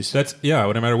you choose.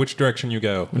 No matter which direction you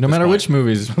go. No matter which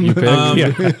movies you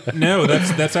pick. No,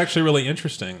 that's actually really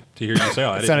interesting to hear you say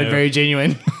all that. It sounded very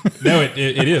genuine. No, it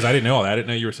is. I didn't know all that. I didn't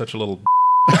know you were such a little...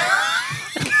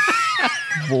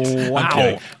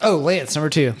 Wow. Oh, Lance, number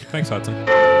 2. Thanks, Hudson.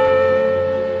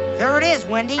 There it is,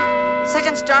 Wendy.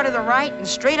 Second star to the right and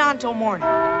straight on till morning.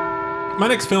 My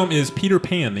next film is Peter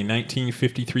Pan, the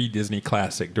 1953 Disney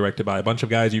classic, directed by a bunch of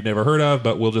guys you've never heard of,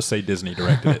 but we'll just say Disney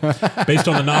directed it. Based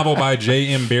on the novel by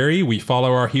J.M. Barrie, we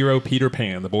follow our hero Peter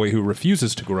Pan, the boy who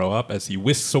refuses to grow up as he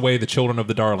whisks away the children of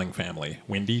the Darling family,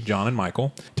 Wendy, John, and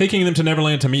Michael, taking them to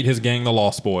Neverland to meet his gang, the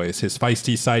Lost Boys, his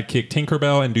feisty sidekick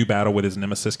Tinkerbell, and do battle with his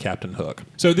nemesis Captain Hook.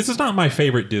 So this is not my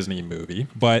favorite Disney movie,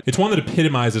 but it's one that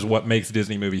epitomizes what makes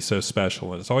Disney movies so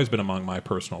special, and it's always been among my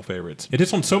personal favorites. It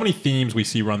hits on so many themes we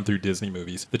see run through Disney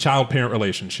movies: the child-parent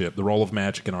relationship, the role of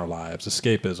magic in our lives,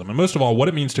 escapism, and most of all, what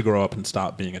it means to grow up and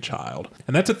stop being a child.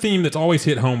 And that's a theme that's always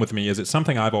hit home with me, as it's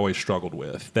something I've always struggled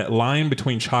with. That line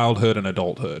between childhood and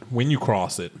adulthood, when you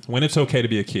cross it, when it's okay to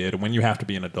be a kid, and when you have to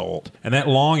be an adult. And that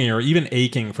longing or even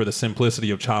aching for the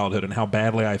simplicity of childhood and how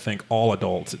badly I think all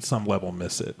adults at some level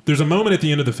miss it. There's a moment at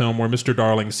the end of the film where Mr.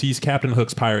 Darling sees Captain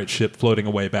Hook's pirate ship floating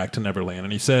away back to Neverland,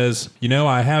 and he says, "You know,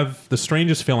 I have the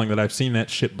strangest feeling that I've seen that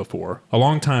ship before, a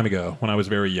long time ago when I was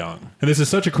very young." And this is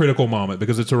such a critical moment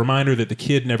because it's a reminder that the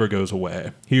kid never goes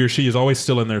away. He or she is always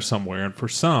still in there somewhere, and for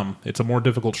some, it's a more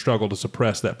difficult struggle to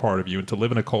suppress that part of you and to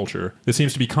live in a culture that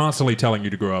seems to be constantly telling you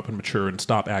to grow up and mature and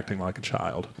stop acting like a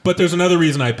child. But there's another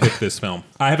reason I picked this film.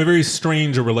 I have a very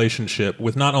strange relationship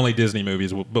with not only Disney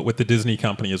movies, but with the Disney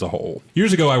company as a whole.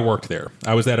 Years ago, I worked there.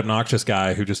 I was that obnoxious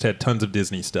guy who just had tons of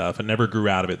Disney stuff and never grew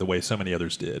out of it the way so many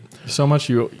others did. So much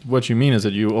what you mean is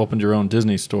that you opened your own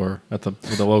Disney store at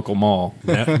the local mall.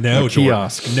 No,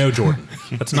 kiosk. Jordan. No, Jordan.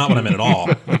 That's not what I meant at all.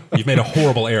 You've made a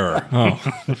horrible error. Oh,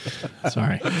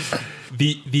 sorry.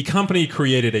 The company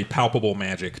created a palpable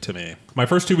magic to me. My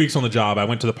first 2 weeks on the job, I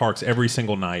went to the parks every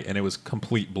single night, and it was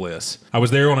complete bliss. I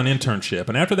was there on an internship,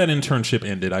 and after that internship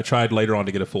ended, I tried later on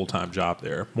to get a full-time job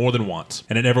there, more than once,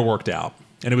 and it never worked out.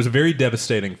 And it was a very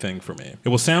devastating thing for me. It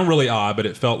will sound really odd, but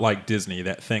it felt like Disney,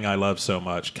 that thing I love so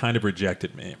much, kind of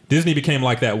rejected me. Disney became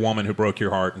like that woman who broke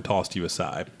your heart and tossed you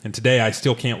aside. And today I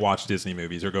still can't watch Disney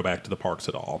movies or go back to the parks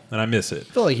at all. And I miss it.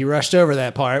 I feel like you rushed over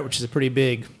that part, which is a pretty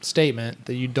big statement,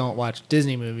 that you don't watch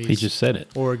Disney movies. He just said it.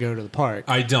 Or go to the park.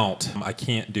 I don't. I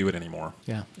can't do it anymore.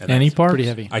 Yeah. Any parks? Pretty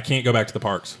heavy. I can't go back to the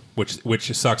parks,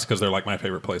 which sucks because they're like my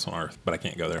favorite place on earth, but I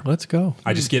can't go there. Let's go.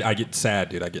 I get sad,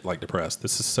 dude. I get like depressed.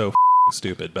 This is so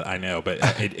stupid, but I know, but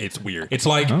it's weird. It's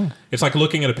like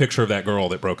looking at a picture of that girl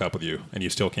that broke up with you, and you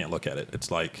still can't look at it.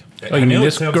 It's like, oh, you mean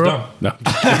this girl? No.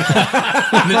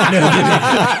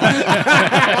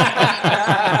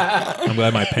 I'm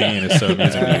glad my pain is so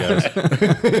amusing to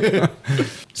you guys.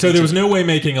 So there was no way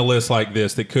making a list like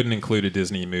this that couldn't include a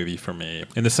Disney movie for me.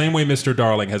 In the same way Mr.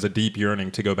 Darling has a deep yearning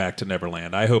to go back to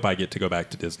Neverland, I hope I get to go back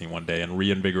to Disney one day and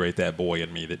reinvigorate that boy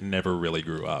in me that never really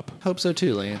grew up. Hope so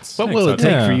too, Lance. What will it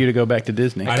take for you to go back to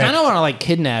Disney? I kind of want to like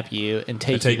kidnap you and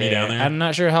take you me down there. I'm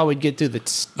not sure how we'd get through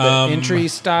the entry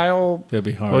style. That'd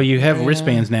be hard. Well, you have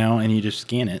wristbands now, and you just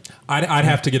scan it. I'd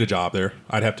have to get a job there.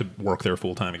 I'd have to work there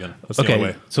full time again. That's the only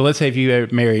way. So let's say if you were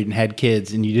married and had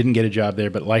kids and you didn't get a job there,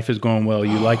 but life is going well,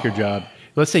 you like your job.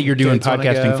 Let's say you're doing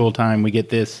podcasting full time. We get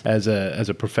this as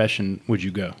a profession. Would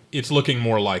you go? It's looking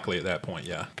more likely at that point.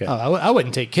 Yeah. Okay. Oh, I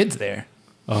wouldn't take kids there.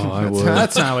 Oh, I would.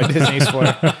 That's not what Disney's for.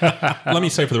 Let me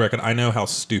say for the record, I know how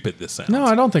stupid this sounds. No,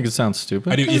 I don't think it sounds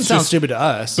stupid. I do. It sounds stupid to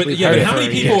us. But yeah, but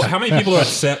how many people are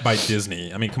upset by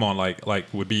Disney? I mean, come on,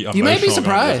 like would be emotional. You might be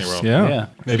surprised. Yeah.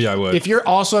 Maybe I would. If you're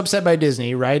also upset by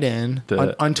Disney, write in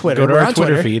on Twitter. Go to our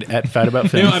Twitter feed at Fat About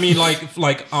Film. No, I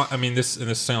mean,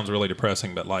 this sounds really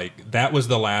depressing, but like that was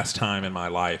the last time in my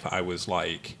life I was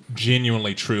like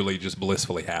genuinely, truly, just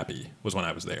blissfully happy was when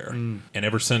I was there. And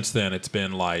ever since then, it's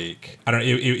been like I don't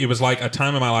know. It was like a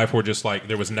time in my life where just like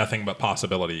there was nothing but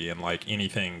possibility and like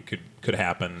anything could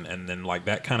happen, and then like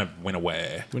that kind of went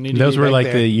away. Those were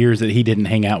like the years that he didn't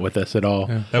hang out with us at all.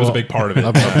 Yeah. That was a big part of it.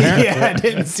 Yeah, I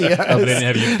didn't see us. I didn't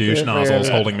have you douche nozzles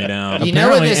holding me down. You know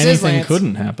what this is, anything Lance?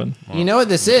 couldn't happen. You know what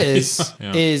this is?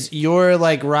 Yeah. Is you're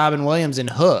like Robin Williams in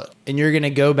Hook, and you're gonna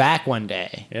go back one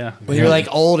day. Yeah. When you're like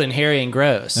old and hairy and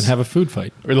gross. And have a food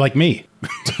fight. Or like me.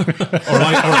 or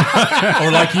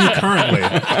like you currently.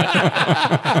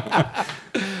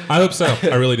 I hope so.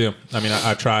 I really do. I mean,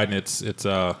 I've tried, and it's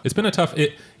been a tough.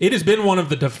 It has been one of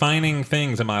the defining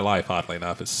things in my life. Oddly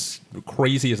enough, as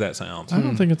crazy as that sounds. I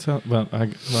don't think it's. Well, I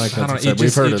don't know.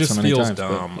 We've heard it just so many feels times,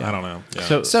 dumb. Yeah. I don't know.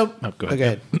 Yeah. So go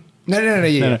ahead. No.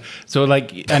 Yeah. So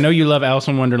like, I know you love Alice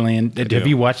in Wonderland. Have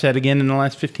you watched that again in the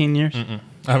last 15 years? I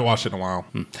haven't watched it in a while.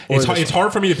 It's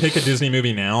hard for me to pick a Disney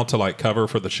movie now to like cover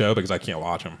for the show because I can't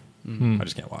watch them. I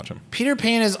just can't watch them. Peter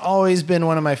Pan has always been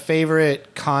one of my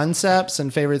favorite concepts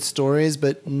and favorite stories,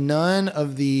 but none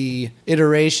of the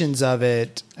iterations of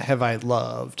it have I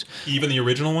loved. Even the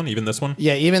original one? Even this one?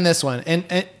 Yeah, even this one.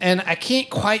 And I can't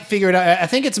quite figure it out. I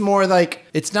think it's more like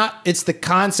it's the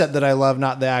concept that I love,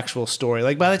 not the actual story.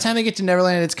 Like by the time they get to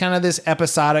Neverland, it's kind of this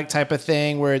episodic type of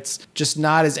thing where it's just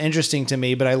not as interesting to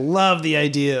me, but I love the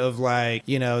idea of like,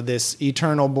 you know, this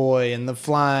eternal boy and the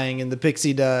flying and the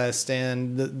pixie dust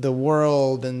and the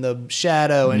world and the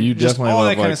shadow and you just definitely all love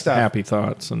that kind like of stuff. happy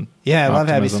thoughts and Yeah, I love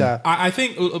happy optimism. stuff. I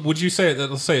think, would you say,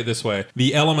 let's say it this way,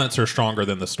 the elements are stronger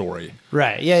than the story.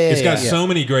 Right. Yeah. It's got so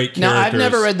many great characters. Now, I've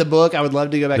never read the book. I would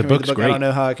love to go back and read the book's book. I great. don't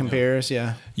know how it compares.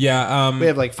 Yeah. Yeah. We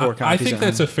have like 4 I copies. think at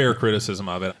that's home. a fair criticism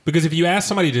of it. Because if you ask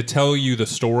somebody to tell you the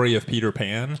story of Peter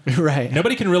Pan, right,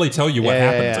 nobody can really tell you what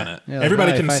happens in it. Yeah, like,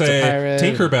 Everybody oh, he can fights a say pirate.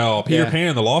 Tinkerbell, Peter Yeah.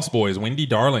 Pan, the Lost Boys, Wendy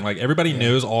Darling. Like everybody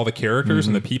knows all the characters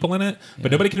and the people in it,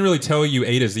 but nobody can really tell you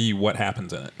A to Z what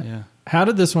happens in it. Yeah. How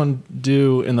did this one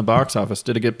do in the box office?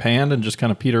 Did it get panned and just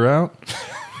kind of peter out?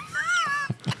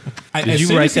 Did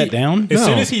you write that down? As No.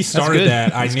 soon as he That's started good.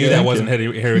 that, I That's knew good. that wasn't Harry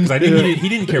because I knew he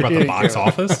didn't care about the box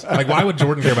office. Like, why would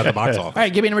Jordan care about the box office? All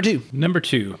right, give me number 2. Number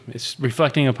 2 is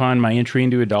reflecting upon my entry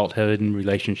into adulthood and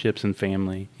relationships and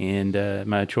family. And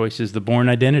my choice is The Bourne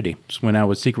Identity. It's when I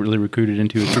was secretly recruited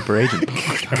into a super agent.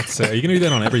 So, are you going to do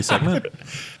that on every segment?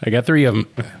 I got 3 of them.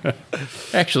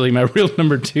 Actually, my real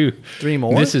number 2. 3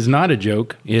 more? This is not a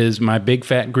joke, is My Big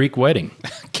Fat Greek Wedding.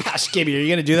 Gosh, Gibby, are you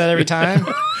going to do that every time?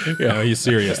 No, he's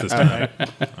serious this time.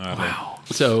 Wow.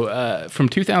 So, from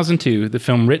 2002, the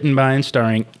film written by and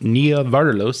starring Nia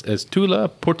Vardalos as Tula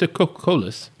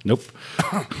Portokokolis. Nope.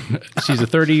 She's a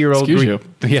 30-year-old Excuse Greek.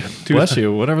 you. Yeah. Bless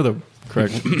you. Whatever the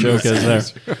correct joke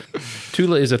is there.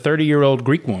 Tula is a 30-year-old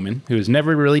Greek woman who has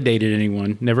never really dated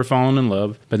anyone, never fallen in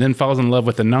love, but then falls in love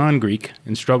with a non-Greek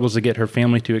and struggles to get her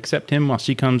family to accept him while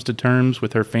she comes to terms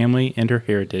with her family and her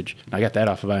heritage. I got that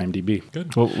off of IMDb.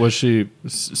 Good. Well, was she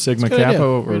Sigma Good idea. Kappa?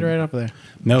 Or Read right off there.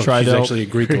 No, she's Tridel? actually a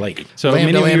Greek lady. So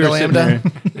Lambda, many of you are lambda,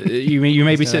 sitting there. You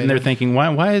may be sitting there thinking,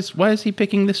 why is he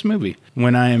picking this movie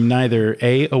when I am neither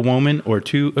A, a woman, or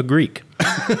 2, a Greek?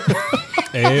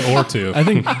 A or 2. I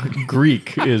think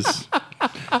Greek is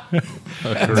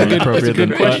That's a good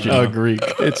question. Greek.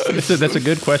 That's a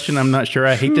good question. I'm not sure.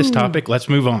 I hate this topic. Let's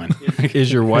move on.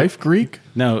 Is your wife Greek?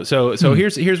 No. So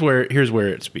here's where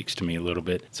it speaks to me a little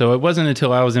bit. So it wasn't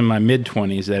until I was in my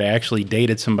mid-20s that I actually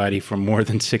dated somebody for more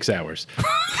than 6 hours.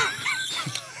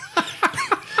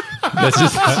 This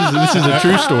is a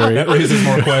true story. That raises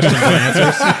more questions than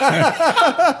answers.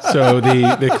 So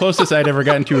the closest I'd ever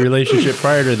gotten to a relationship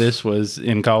prior to this was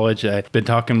in college. I'd been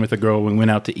talking with a girl. We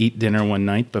went out to eat dinner one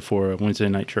night before a Wednesday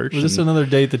night church. Was this another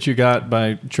date that you got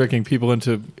by tricking people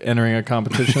into entering a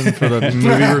competition for the movie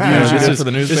reviews you did for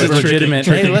the This newspaper? is legitimate.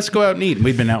 Hey, let's go out and eat.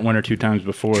 We'd been out 1 or 2 times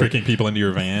before. Tricking people into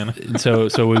your van. And so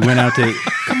we went out to.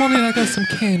 Come on in, I got some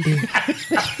candy.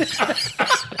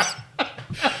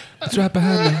 It's right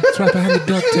behind me. It's right behind the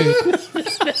duct tape.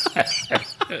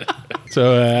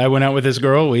 So I went out with this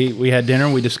girl. We had dinner.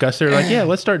 We discussed her. Like, yeah,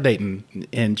 let's start dating.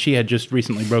 And she had just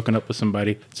recently broken up with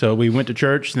somebody. So we went to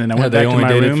church. And then I went back to my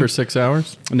dated room for 6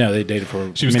 hours? No, they dated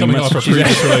for. She was many coming months. off her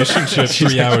previous relationship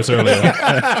 3 hours earlier. She's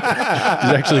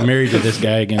actually married to this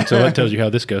guy again. So that tells you how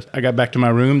this goes. I got back to my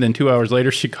room. Then 2 hours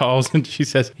later, she calls and she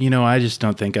says, I just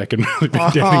don't think I can really be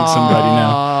dating somebody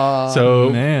now. So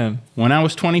man, when I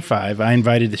was 25, I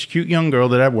invited this cute young girl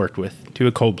that I worked with to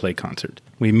a Coldplay concert.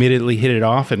 We immediately hit it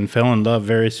off and fell in love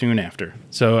very soon after.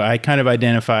 So I kind of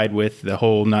identified with the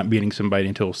whole not meeting somebody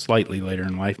until slightly later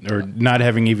in life, or not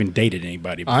having even dated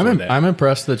anybody before that. I'm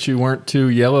impressed that you weren't too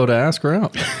yellow to ask her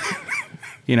out.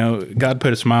 God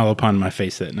put a smile upon my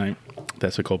face that night.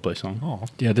 That's a Coldplay song. Oh,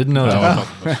 yeah, didn't know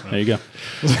that. There you go.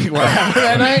 What happened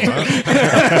that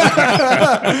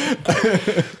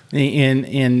night?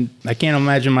 And I can't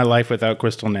imagine my life without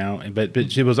Crystal now. But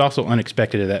it was also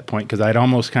unexpected at that point because I'd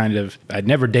almost I'd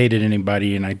never dated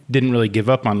anybody and I didn't really give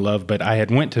up on love, but I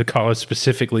had went to college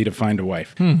specifically to find a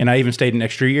wife. And I even stayed an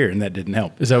extra year and that didn't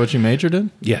help. Is that what you majored in?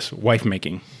 Yes, wife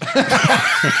making.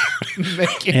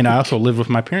 And I also lived with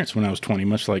my parents when I was 20,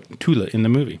 much like Tula in the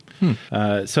movie.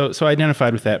 So I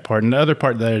identified with that part. And the other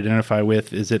part that I identify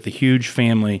with is that the huge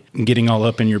family and getting all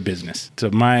up in your business.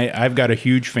 So I've got a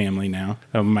huge family now.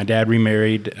 My dad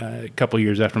remarried a couple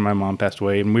years after my mom passed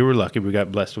away, and we were lucky. We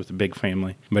got blessed with a big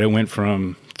family. But it went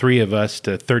from 3 of us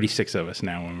to 36 of us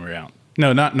now when we're out.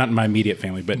 No, not in my immediate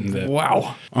family, but in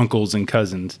the uncles and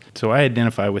cousins. So I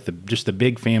identify with just the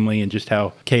big family and just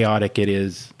how chaotic it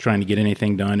is trying to get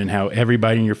anything done, and how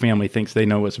everybody in your family thinks they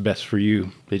know what's best for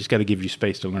you. They just got to give you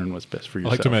space to learn what's best for I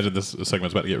yourself. like to imagine this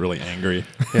segment's about to get really angry.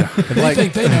 Yeah. They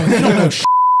think they know. They don't know shit.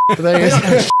 They don't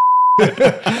know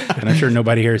And I'm sure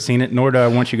nobody here has seen it, nor do I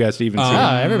want you guys to even see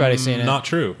it. Everybody's seen it. Not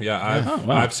true. Yeah,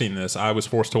 I've seen this. I was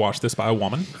forced to watch this by a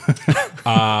woman.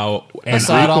 I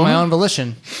saw it on my own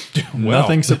volition.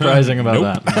 Nothing surprising about nope,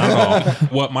 that. Not at all.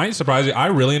 What might surprise you, I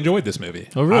really enjoyed this movie.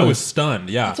 Oh, really? I was stunned.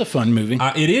 Yeah, It's a fun movie.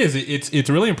 it is. It's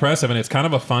really impressive, and it's kind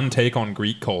of a fun take on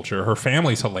Greek culture. Her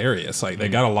family's hilarious. Like they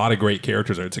got a lot of great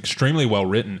characters there. It's extremely well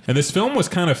written, and this film was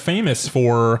kind of famous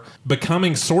for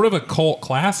becoming sort of a cult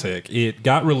classic. It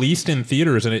got released in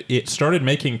theaters, and it started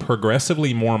making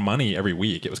progressively more money every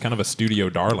week. It was kind of a studio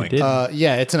darling.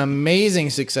 Yeah, it's an amazing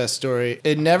success story.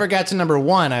 It never got to number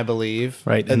 1, I believe,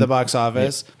 at the box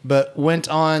office, but went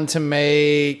on to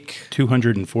make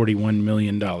 $241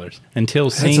 million until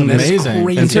That's seeing amazing.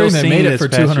 this. Considering they made it for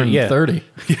past year- 230.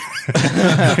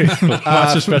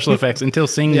 Lots of special effects. Until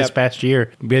seeing this past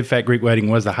year, Big Fat Greek Wedding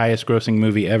was the highest grossing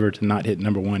movie ever to not hit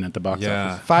number 1 at the box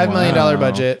office. $5 million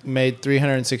budget, made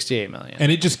 $368 million.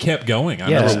 And it just kept going. I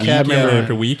Yes, remember kept weekend going.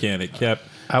 after weekend, it kept.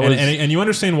 I was- and you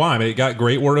understand why. I mean, it got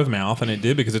great word of mouth, and it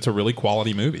did because it's a really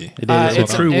quality movie. It is.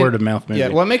 It's a true word of mouth movie. Yeah,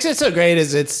 what makes it so great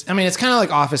is it's kind of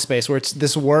like Office Space, where it's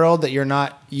this world that you're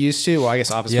not used to. Well, I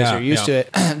guess Office Space, you're used to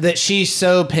it. That she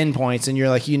so pinpoints, and you're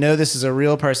like, this is a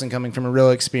real person coming from a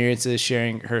real experiences,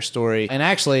 sharing her story. And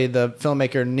actually, the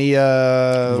filmmaker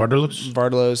Nia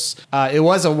Vardalos, it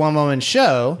was a one-woman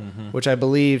show, which I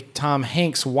believe Tom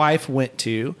Hanks' wife went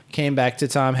to, came back to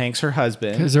Tom Hanks, her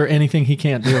husband. Is there anything he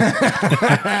can't do?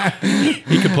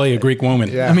 He could play a Greek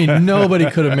woman. I mean, nobody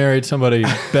could have married somebody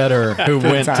better who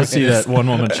went to see that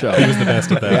one-woman show. He was the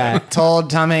best at that. Yeah, told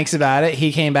Tom Hanks about it.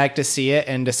 He came back to see it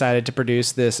and decided to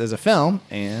produce this as a film,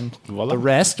 and the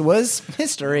rest was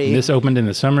history. And this opened in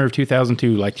the summer of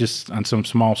 2002, like just on some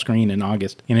small screen in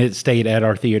August, and it stayed at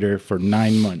our theater for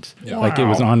 9 months. Yeah. Like it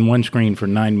was on one screen for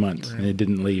 9 months, and it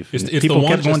didn't leave. It's People the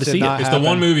kept one, going to see it. It's the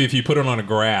one movie, if you put it on a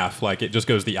graph, like it just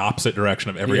goes the opposite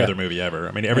direction of every other movie ever.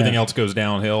 I mean, everything else goes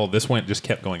downhill. This just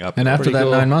kept going up. And after that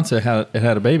 9 months, it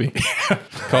had a baby.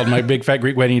 Called My Big Fat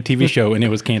Greek Wedding, a TV show, and it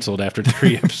was canceled after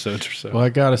 3 episodes or so. Well, I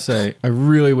gotta say, I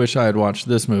really wish I had watched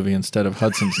this movie instead of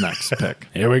Hudson's next pick.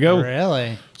 Here we go.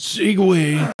 Really?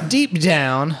 Segue. Deep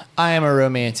down, I am a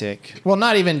romantic. Well,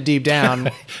 not even deep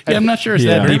down. I'm not sure it's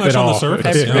that deep at all. On the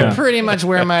surface. I pretty much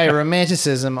wear my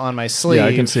romanticism on my sleeve. Yeah,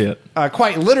 I can see it.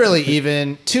 Quite literally,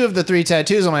 even 2 of the 3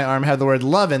 tattoos on my arm have the word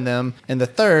love in them, and the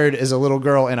third is a little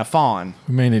girl and a fawn.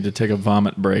 We may need to take a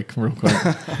vomit break real quick.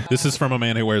 This is from a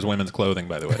man who wears women's clothing,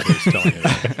 by the way. He's telling you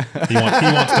that. He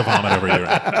wants to vomit over you,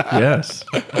 right? Yes.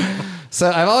 So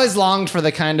I've always longed for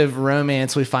the kind of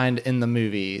romance we find in the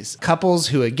movies. Couples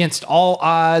who, against all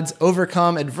odds,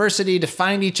 overcome adversity to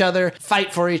find each other,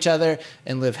 fight for each other,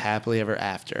 and live happily ever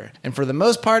after. And for the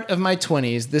most part of my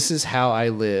 20s, this is how I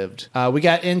lived. We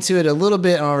got into it a little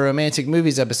bit on our romantic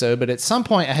movies episode, but at some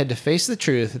point I had to face the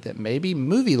truth that maybe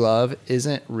movie love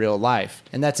isn't real life.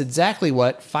 And that's exactly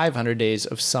what 500 Days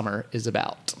of Summer is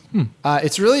about.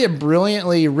 It's really a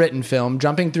brilliantly written film,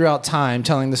 jumping throughout time,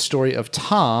 telling the story of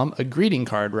Tom, a greeting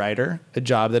card writer, a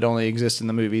job that only exists in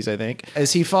the movies, I think,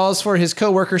 as he falls for his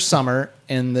coworker Summer.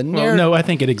 And the no, I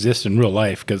think it exists in real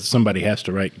life because somebody has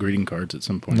to write greeting cards at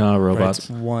some point. No, robots.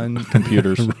 One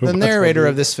computers. The narrator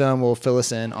of this film will fill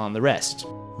us in on the rest.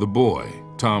 The boy,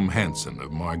 Tom Hansen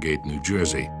of Margate, New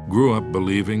Jersey, grew up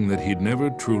believing that he'd never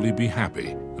truly be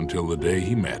happy until the day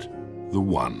he met the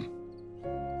one.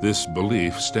 This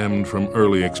belief stemmed from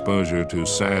early exposure to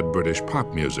sad British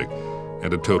pop music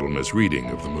and a total misreading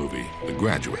of the movie The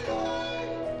Graduate.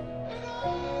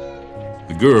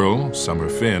 The girl, Summer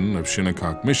Finn of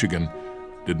Shinnecock, Michigan,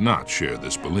 did not share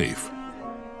this belief.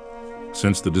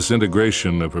 Since the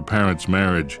disintegration of her parents'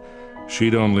 marriage,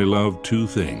 she'd only loved 2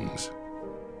 things.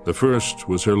 The first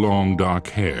was her long, dark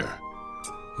hair.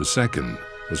 The second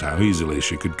was how easily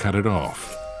she could cut it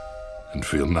off and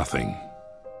feel nothing.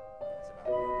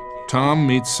 Tom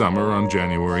meets Summer on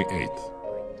January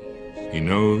 8th. He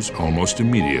knows almost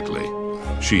immediately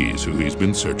she's who he's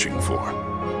been searching for.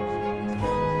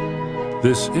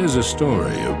 This is a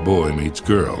story of boy meets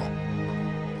girl.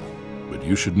 But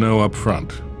you should know up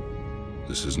front,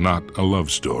 this is not a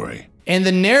love story. And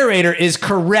the narrator is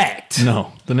correct.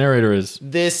 No, the narrator is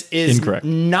This is incorrect.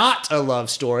 not a love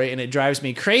story, and it drives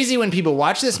me crazy when people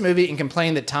watch this movie and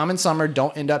complain that Tom and Summer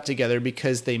don't end up together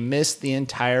because they miss the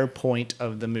entire point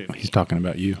of the movie. He's talking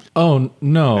about you. Oh,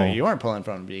 no. No, you aren't pulling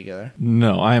for them to be together.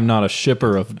 No, I am not a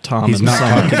shipper of Tom He's and not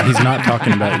Summer. he's not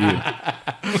talking about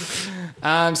you.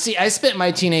 See, I spent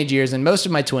my teenage years and most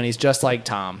of my 20s just like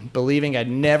Tom, believing I'd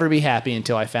never be happy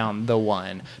until I found the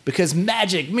one. Because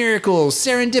magic, miracles,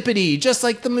 serendipity, just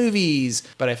like the movies.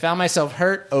 But I found myself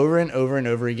hurt over and over and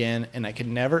over again, and I could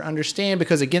never understand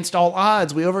because against all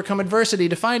odds, we overcome adversity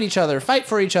to find each other, fight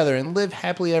for each other, and live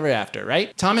happily ever after,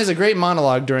 right? Tom has a great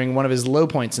monologue during one of his low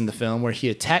points in the film where he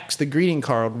attacks the greeting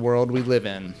card world we live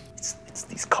in. It's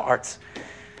these cards.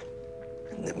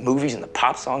 And the movies and the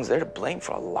pop songs, they're to blame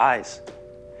for all the lies.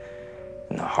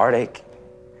 And the heartache,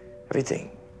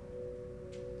 everything.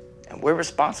 And we're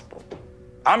responsible.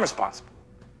 I'm responsible.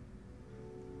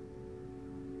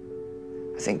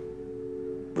 I think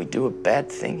we do a bad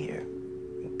thing here.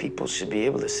 People should be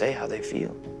able to say how they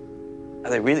feel. How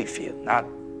they really feel, not,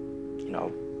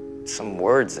 some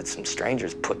words that some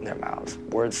strangers put in their mouths.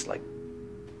 Words like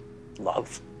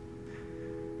love.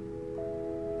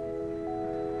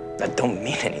 That don't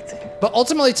mean anything. But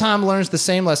ultimately, Tom learns the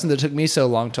same lesson that took me so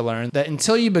long to learn, that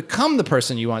until you become the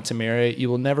person you want to marry, you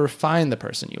will never find the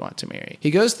person you want to marry. He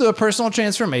goes through a personal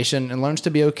transformation and learns to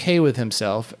be okay with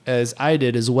himself, as I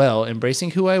did as well,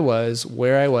 embracing who I was,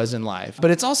 where I was in life.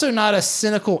 But it's also not a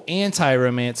cynical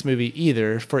anti-romance movie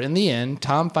either, for in the end,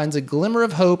 Tom finds a glimmer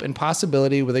of hope and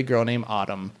possibility with a girl named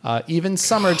Autumn. Even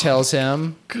Summer tells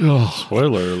him,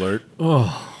 Spoiler alert.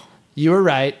 you were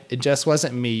right. It just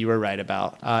wasn't me you were right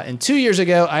about. And 2 years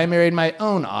ago, I married my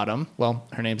own Autumn. Well,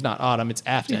 her name's not Autumn, it's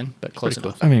Afton, but close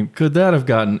enough. I mean, could that have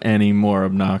gotten any more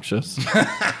obnoxious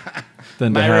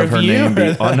than to My have her review name be?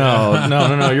 or Oh,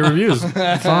 no. Your review's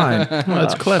fine.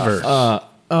 That's clever.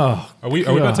 Are we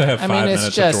about to have 5 minutes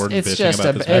of Jordan bitching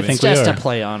about this movie? It's just a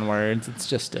play on words. It's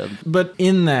just a... But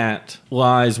in that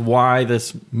lies why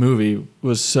this movie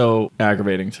was so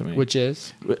aggravating to me. Which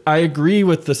is? I agree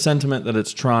with the sentiment that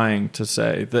it's trying to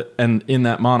say, that, and in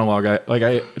that monologue,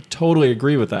 I totally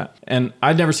agree with that. And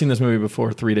I'd never seen this movie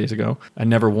before 3 days ago. I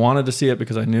never wanted to see it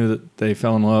because I knew that they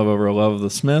fell in love over a love of the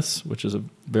Smiths, which is a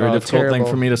very difficult thing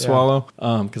for me to swallow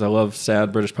because I love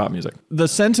sad British pop music. The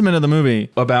sentiment of the movie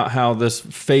about how this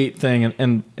fate thing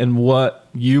and what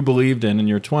you believed in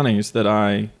your 20s that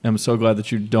I am so glad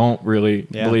that you don't really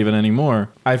believe in anymore.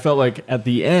 I felt like at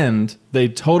the end, they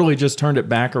totally just turned it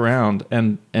back around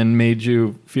and made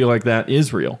you feel like that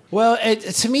is real. Well,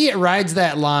 to me, it rides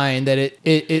that line that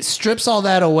it strips all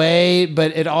that away,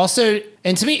 but it also...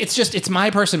 And to me, it's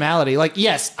my personality. Like,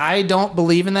 yes, I don't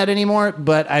believe in that anymore,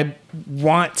 but I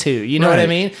want to. You know what I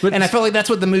mean? And I felt like that's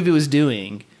what the movie was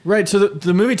doing. Right. So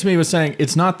the movie to me was saying,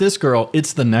 it's not this girl,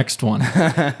 it's the next one.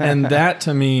 And that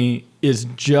to me is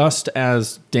just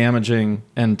as damaging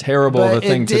and terrible of a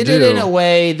thing to do. It did it in a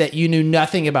way that you knew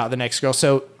nothing about the next girl.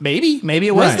 So maybe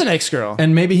it was the next girl.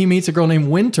 And maybe he meets a girl named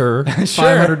Winter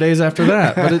 500 days after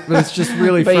that. But it's just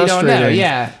really frustrating. You don't know,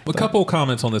 yeah. A couple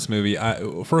comments on this movie.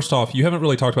 First off, you haven't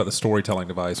really talked about the storytelling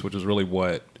device, which is really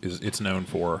what it's known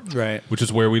for. Right. Which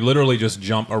is where we literally just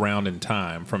jump around in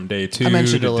time from day 2 I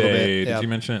mentioned to a little day... bit. Yep. Did you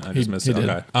mention it? I just missed it. Did.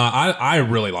 Okay. I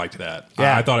really liked that.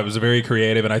 Yeah. I thought it was very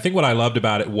creative. And I think what I loved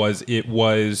about it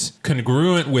was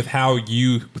congruent with how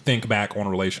you think back on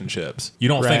relationships. You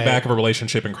don't think back of a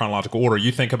relationship in chronological order.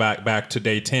 You think back to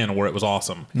day 10 where it was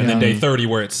awesome, and then day 30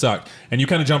 where it sucked, and you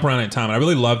kind of jump around in time. And I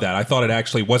really loved that. I thought it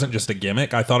actually wasn't just a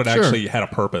gimmick. I thought it actually had a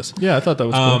purpose. Yeah, I thought that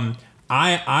was cool.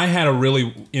 I had a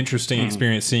really interesting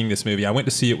experience seeing this movie. I went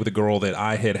to see it with a girl that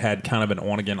I had kind of an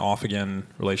on-again, off-again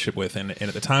relationship with. And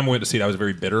at the time I went to see it, I was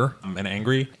very bitter and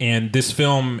angry. And this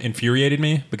film infuriated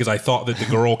me because I thought that the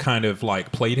girl kind of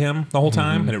like played him the whole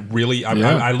time. And it really,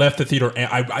 I left the theater.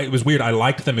 And it was weird. I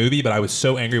liked the movie, but I was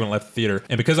so angry when I left the theater.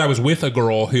 And because I was with a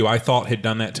girl who I thought had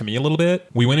done that to me a little bit,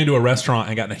 we went into a restaurant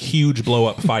and got in a huge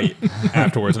blow-up fight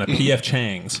afterwards in a P.F.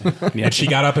 Chang's. And she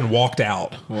got up and walked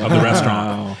out of the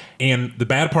restaurant. And the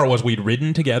bad part was we'd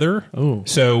ridden together. Ooh.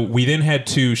 So we then had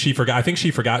to, I think she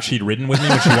forgot she'd ridden with me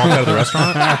when she walked out of the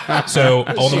restaurant. So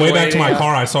on the way back to my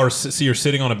car, I see her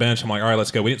sitting on a bench. I'm like, all right, let's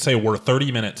go. We didn't say a word.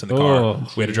 30 minutes in the car.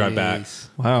 We had to drive back.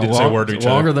 Wow. Didn't say a word to each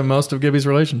other. Longer than most of Gibby's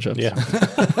relationships. Yeah.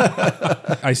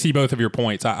 I see both of your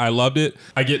points. I loved it.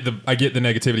 I get the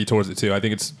negativity towards it too. I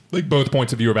think it's like both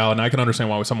points of view are valid, and I can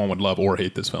understand why someone would love or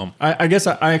hate this film. I guess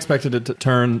I expected it to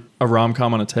turn a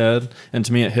rom-com on its head, and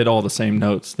to me it hit all the same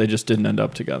notes. They just just didn't end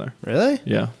up together. Really?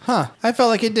 Yeah. Huh. I felt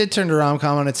like it did turn to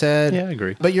rom-com on its head. Yeah, I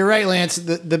agree. But you're right, Lance.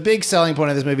 The big selling point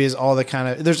of this movie is all the kind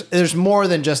of... There's more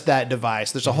than just that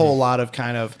device. There's a whole lot of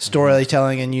kind of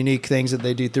storytelling and unique things that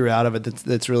they do throughout of it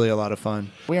that's really a lot of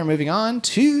fun. We are moving on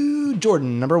to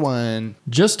Jordan, number 1.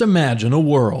 Just imagine a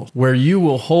world where you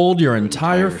will hold your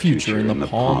entire future in the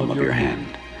palm of your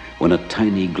hand. When a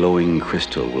tiny glowing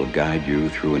crystal will guide you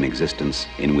through an existence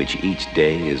in which each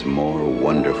day is more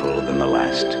wonderful than the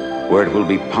last. Where it will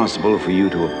be possible for you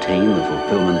to obtain the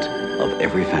fulfillment of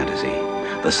every fantasy,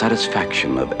 the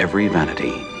satisfaction of every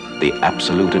vanity, the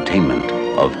absolute attainment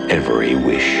of every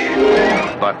wish.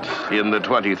 But in the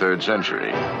 23rd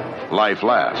century, life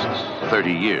lasts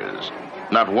 30 years.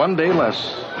 Not one day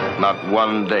less, not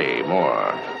one day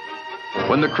more.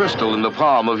 When the crystal in the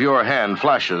palm of your hand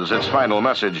flashes its final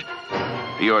message,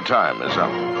 your time is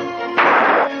up.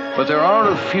 But there are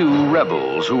a few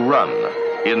rebels who run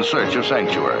in search of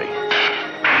sanctuary.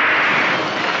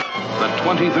 The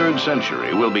 23rd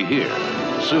century will be here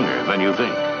sooner than you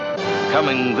think.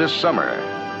 Coming this summer,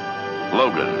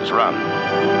 Logan's Run.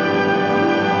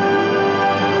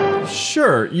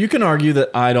 Sure, you can argue that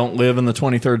I don't live in the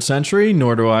 23rd century,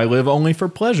 nor do I live only for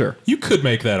pleasure. You could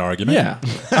make that argument. Yeah.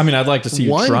 I mean, I'd like to see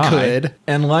you One try. could.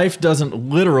 And life doesn't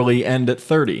literally end at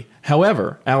 30.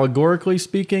 However, allegorically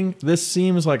speaking, this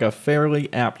seems like a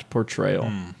fairly apt portrayal.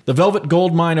 The velvet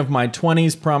gold mine of my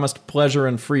 20s promised pleasure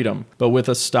and freedom, but with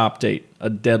a stop date, a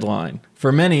deadline.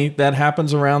 For many, that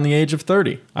happens around the age of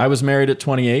 30. I was married at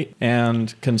 28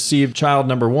 and conceived child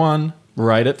number 1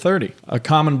 right at 30. A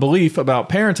common belief about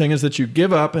parenting is that you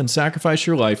give up and sacrifice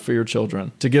your life for your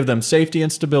children, to give them safety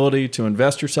and stability, to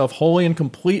invest yourself wholly and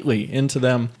completely into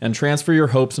them, and transfer your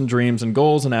hopes and dreams and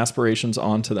goals and aspirations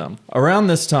onto them. Around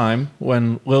this time,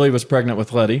 when Lily was pregnant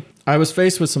with Letty, I was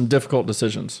faced with some difficult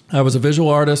decisions. I was a visual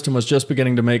artist and was just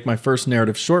beginning to make my first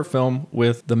narrative short film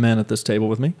with the men at this table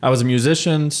with me. I was a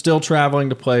musician, still traveling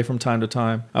to play from time to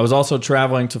time. I was also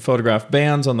traveling to photograph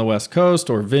bands on the West Coast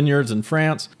or vineyards in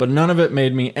France, but none of it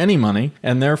made me any money,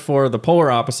 and therefore the polar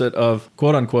opposite of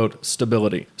quote-unquote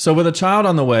stability. So with a child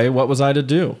on the way, what was I to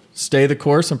do? Stay the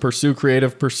course and pursue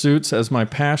creative pursuits as my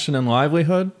passion and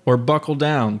livelihood? Or buckle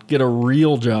down, get a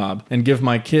real job, and give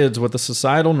my kids what the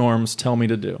societal norms tell me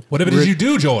to do? Whatever did you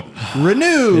do, Jordan?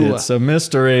 Renew! It's a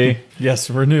mystery. Yes,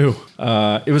 renew.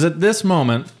 It was at this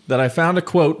moment that I found a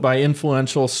quote by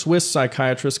influential Swiss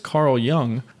psychiatrist Carl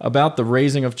Jung about the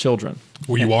raising of children.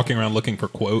 Were you walking around looking for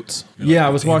quotes? Yeah, I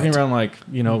was walking around like,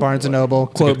 Barnes & Noble,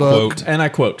 quote book. And I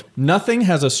quote, "Nothing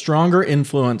has a stronger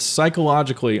influence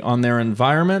psychologically on their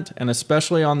environment and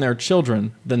especially on their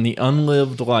children than the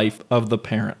unlived life of the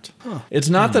parent." It's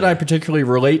not that I particularly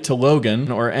relate to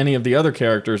Logan or any of the other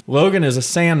characters. Logan is a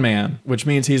Sandman, which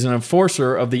means he's an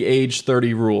enforcer of the age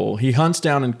 30 rule. He hunts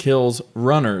down and kills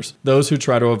runners, those who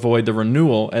try to avoid the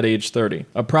renewal at age 30,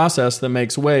 a process that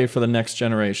makes way for the next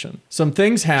generation. Some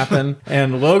things happen,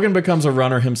 and Logan becomes a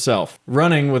runner himself,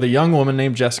 running with a young woman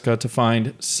named Jessica to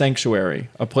find sanctuary,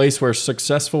 a place where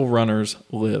successful runners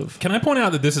live. Can I point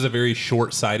out that this is a very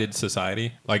short-sighted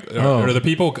society? Like, are the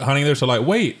people hunting there so like,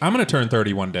 wait, I'm going to turn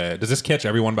 30 one day. Does this catch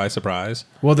everyone by surprise?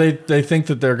 Well, they think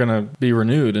that they're going to be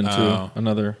renewed into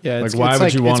another. Yeah, like, why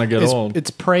would you want to get old? It's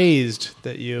praised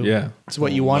that you. Yeah. It's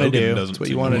what you want to do. It's what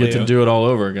you want to do. Get to do it all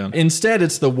over again. Instead,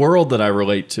 it's the world that I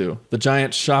relate to, the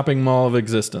giant shopping mall of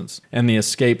existence, and the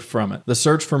escape from it. The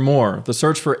search for more, the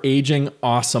search for aging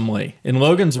awesomely. In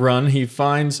Logan's Run, he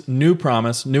finds new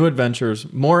promise, new adventures,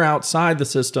 more outside the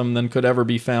system than could ever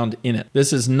be found in it.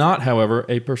 This is not, however,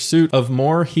 a pursuit of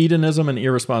more hedonism and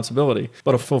irresponsibility,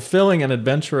 but a fulfilling and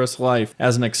adventurous life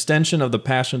as an extension of the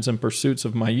passions and pursuits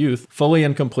of my youth, fully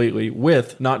and completely,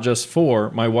 with, not just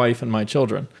for, my wife and my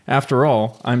children. After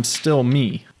all, I'm still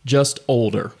me. Just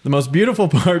older. The most beautiful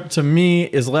part to me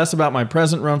is less about my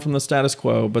present run from the status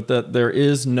quo, but that there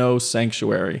is no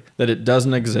sanctuary, that it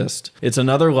doesn't exist. It's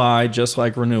another lie, just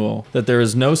like renewal, that there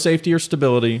is no safety or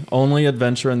stability, only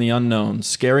adventure in the unknown,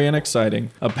 scary and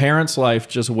exciting, a parent's life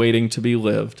just waiting to be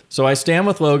lived. So I stand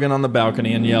with Logan on the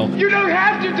balcony and yell, "You don't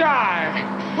have to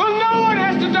die! Well, no one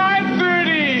has to die at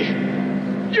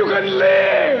 30! You can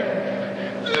live!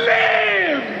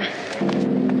 Live!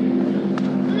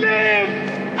 Live!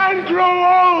 And grow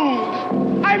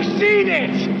old. I've seen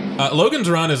it. Logan's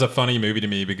Run is a funny movie to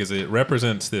me because it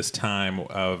represents this time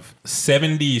of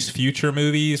 70s future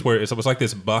movies where it was like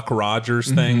this Buck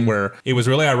Rogers thing where it was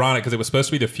really ironic because it was supposed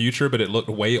to be the future, but it looked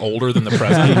way older than the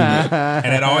present.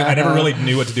 And I never really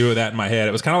knew what to do with that in my head.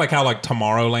 It was kind of like how like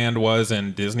Tomorrowland was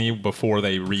in Disney before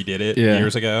they redid it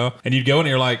years ago. And you'd go and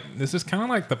you're like, this is kind of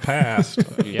like the past.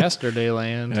 Yesterday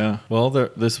Land. Yeah. Well,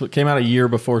 this came out a year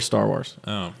before Star Wars.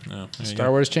 Oh, no. Star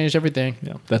Wars changed everything.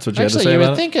 Yeah. That's what you Actually, had to say you would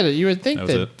about think you would think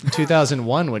that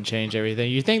 2001 would change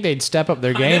everything. You think they'd step up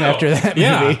their game after that movie.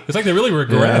 Yeah. It's like they really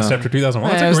regressed after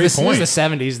 2001. That's a great point. It was the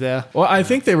 70s, though. Well, I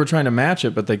think they were trying to match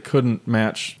it, but they couldn't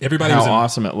match Everybody how was in-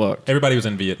 awesome it looked. Everybody was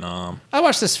in Vietnam. I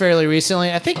watched this fairly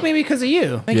recently. I think maybe because of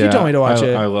you. I think you told me to watch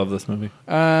it. I love this movie.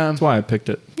 That's why I picked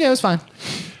it. Yeah, it was fine.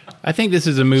 I think this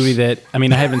is a movie that, I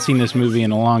mean, I haven't seen this movie in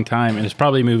a long time, and it's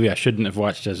probably a movie I shouldn't have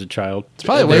watched as a child. It's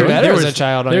probably way better as a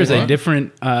child. There's a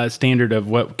different standard of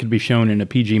what could be shown in a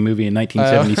PG movie in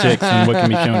 1976 and what can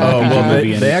be shown in a PG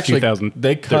movie in 2000.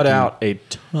 They cut out a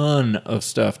ton of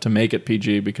stuff to make it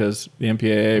PG because the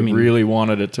MPAA really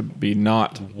wanted it to be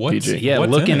not PG. Yeah,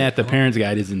 looking at the Parents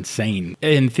Guide is insane.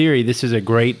 In theory, this is a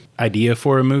great idea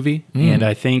for a movie, and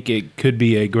I think it could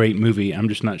be a great movie. I'm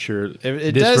just not sure.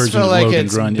 It this does version feel of like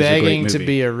Logan's it's Run is a great begging to movie.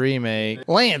 be a remake.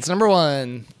 Lance, number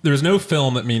one. There's no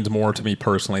film that means more to me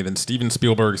personally than Steven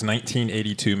Spielberg's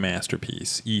 1982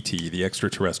 masterpiece, E.T., the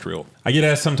Extraterrestrial. I get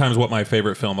asked sometimes what my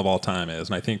favorite film of all time is,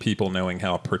 and I think people, knowing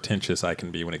how pretentious I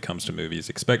can be when it comes to movies,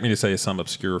 expect me to say some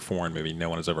obscure foreign movie no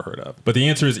one has ever heard of. But the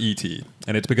answer is E.T.,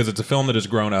 and it's because it's a film that has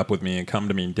grown up with me and come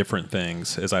to mean different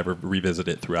things as I've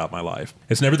revisited it throughout my life.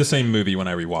 It's never the same movie when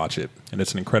I rewatch it, and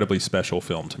it's an incredibly special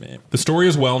film to me. The story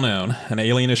is well known. An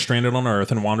alien is stranded on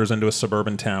Earth and wanders into a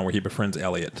suburban town where he befriends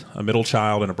Elliot, a middle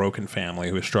child in a broken family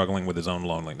who is struggling with his own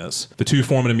loneliness. The two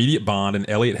form an immediate bond, and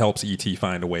Elliot helps E.T.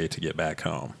 find a way to get back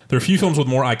home. There are few films with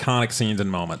more iconic scenes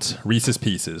and moments. Reese's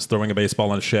Pieces, throwing a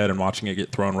baseball in a shed and watching it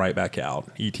get thrown right back out.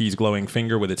 E.T.'s glowing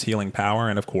finger with its healing power,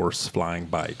 and of course, flying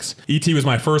bikes. E.T. was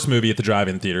my first movie at the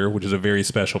drive-in theater, which is a very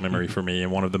special memory for me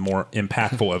and one of the more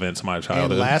impactful events of my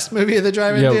childhood. And last movie at the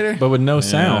drive-in theater? But with no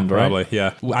sound, right? Probably,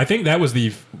 yeah. I think that was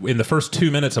in the first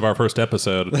 2 minutes of our first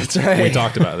episode. That's right. We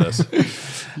talked about this.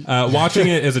 Watching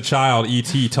it as a child,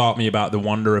 E.T. taught me about the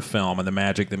wonder of film and the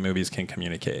magic that movies can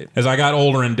communicate. As I got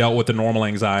older and dealt with the normal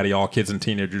anxiety all kids and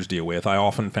teenagers deal with, I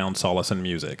often found solace in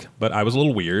music. But I was a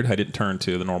little weird. I didn't turn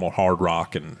to the normal hard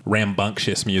rock and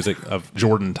rambunctious music of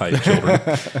Jordan-type children.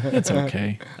 It's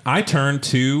okay. I turned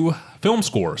to film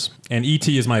scores, and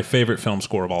E.T. is my favorite film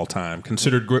score of all time,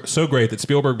 considered so great that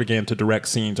Spielberg began to direct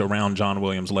scenes around John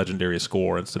Williams' legendary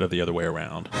score instead of the other way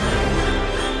around.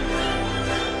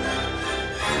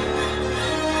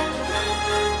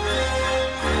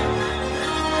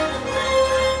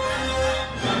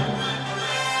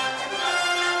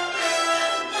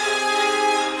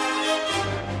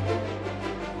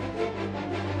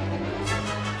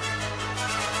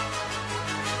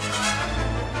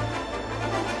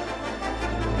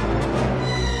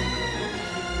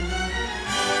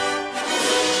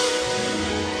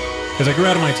 As I grew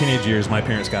out of my teenage years, my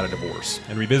parents got a divorce.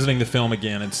 And revisiting the film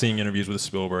again and seeing interviews with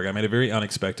Spielberg, I made a very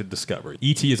unexpected discovery.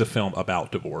 E.T. is a film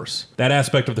about divorce. That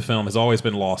aspect of the film has always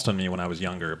been lost on me when I was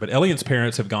younger, but Elliot's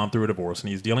parents have gone through a divorce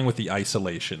and he's dealing with the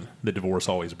isolation that divorce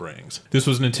always brings. This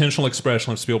was an intentional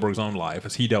expression of Spielberg's own life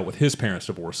as he dealt with his parents'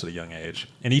 divorce at a young age,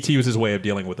 and E.T. was his way of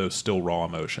dealing with those still raw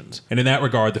emotions. And in that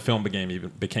regard, the film became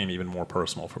even more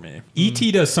personal for me.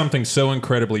 E.T. does something so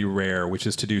incredibly rare, which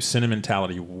is to do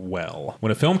sentimentality well.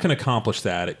 When a film can accomplish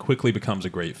that, it quickly becomes a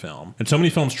great film. And so many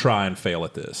films try and fail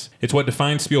at this. It's what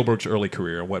defined Spielberg's early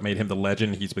career and what made him the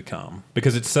legend he's become.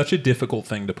 Because it's such a difficult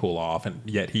thing to pull off, and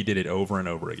yet he did it over and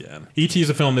over again. E.T. is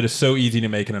a film that is so easy to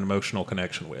make an emotional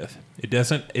connection with. It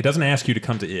doesn't ask you to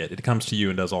come to it. It comes to you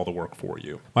and does all the work for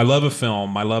you. My love of film,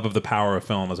 my love of the power of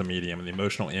film as a medium and the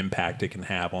emotional impact it can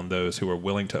have on those who are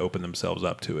willing to open themselves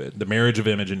up to it. The marriage of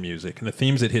image and music, and the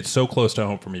themes that hit so close to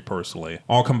home for me personally,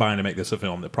 all combined to make this a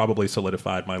film that probably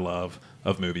solidified my love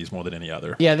of movies more than any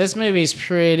other. Yeah, this movie's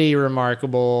pretty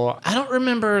remarkable. I don't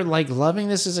remember like loving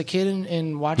this as a kid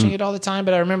and watching it all the time,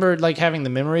 but I remember like having the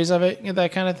memories of it,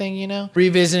 that kind of thing, you know?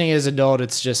 Revisiting it as an adult,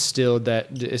 it's just still that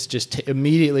it's just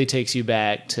immediately takes you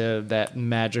back to that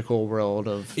magical world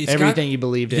of everything you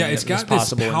believed in. Yeah, it's got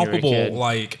this palpable,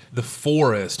 like the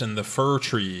forest and the fir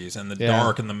trees and the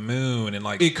dark and the moon, and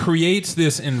like it creates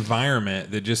this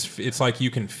environment that just, it's like you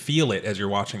can feel it as you're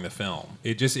watching the film.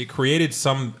 It created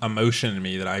some emotion in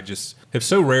me that I just have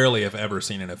so rarely have ever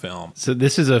seen in a film. So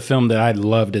this is a film that I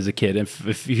loved as a kid.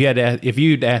 If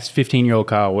you'd asked 15-year-old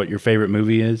Kyle what your favorite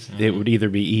movie is, it would either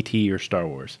be E.T. or Star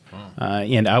Wars.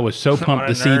 And I was so pumped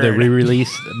to see the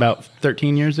re-release about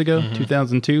 13 years ago,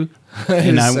 2002.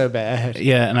 It was so bad.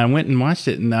 Yeah, and I went and watched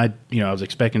it, and I was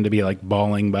expecting to be like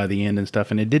bawling by the end and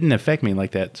stuff, and it didn't affect me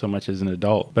like that so much as an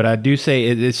adult. But I do say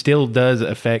it still does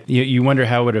affect you. You wonder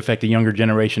how it would affect a younger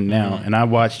generation now. And I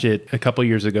watched it a couple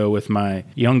years ago with my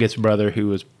youngest brother, who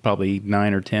was probably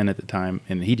 9 or 10 at the time,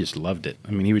 and he just loved it.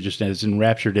 I mean, he was just as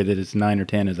enraptured at it as 9 or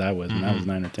 10 as I was, and I was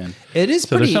 9 or 10. It is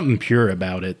so there's something pure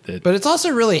about it. But it's also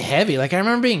really heavy. Like I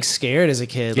remember being scared as a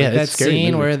kid. Like that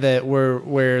scene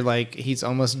where like he's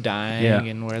almost dying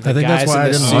and where the guys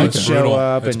in the suits show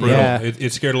up. It's and brutal.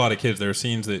 It scared a lot of kids. There are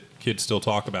scenes that kids still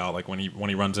talk about, like when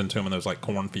he runs into him in those like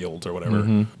cornfields or whatever,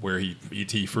 where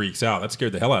E.T. freaks out. That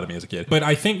scared the hell out of me as a kid. But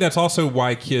I think that's also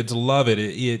why kids love it.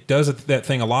 It does that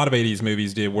thing a lot of 80s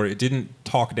movies did, where it didn't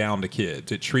talk down to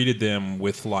kids. It treated them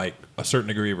with like a certain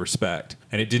degree of respect,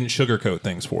 and it didn't sugarcoat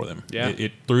things for them. Yeah.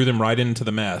 It threw them right into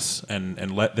the mess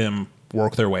and let them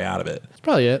work their way out of it. That's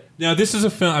probably it. Now, this is a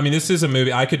film. I mean, this is a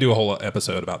movie. I could do a whole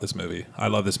episode about this movie. I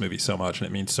love this movie so much, and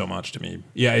it means so much to me.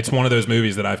 Yeah, it's one of those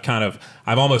movies that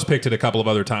I've almost picked it a couple of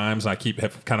other times, and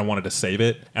have kind of wanted to save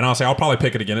it. And honestly, I'll probably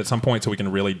pick it again at some point so we can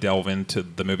really delve into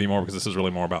the movie more, because this is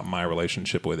really more about my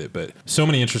relationship with it. But so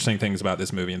many interesting things about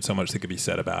this movie, and so much that could be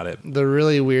said about it. The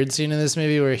really weird scene in this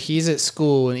movie where he's at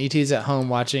school and E.T.'s at home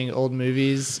watching old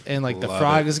movies, and like the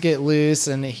frogs get loose,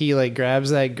 and he like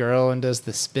grabs that girl and does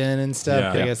the spin and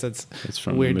stuff. Yeah. I guess that's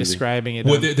weird describing it.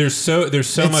 Well, there's so much.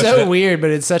 It's so weird,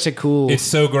 but it's such a cool. It's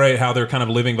so great how they're kind of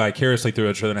living vicariously through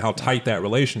each other, and how tight that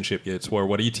relationship gets. Where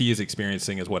what E.T. is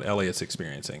experiencing is what Elliot's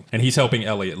experiencing, and he's helping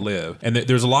Elliot live. And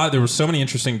there were so many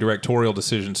interesting directorial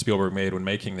decisions Spielberg made when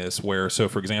making this. Where, so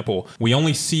for example, we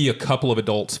only see a couple of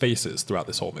adults' faces throughout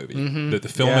this whole movie. The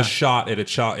film is shot at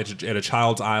a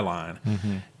child's eye line.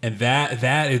 And that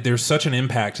there's such an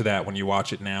impact to that when you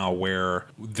watch it now, where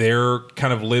they're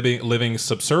kind of living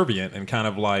subservient and kind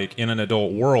of like in an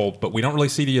adult world, but we don't really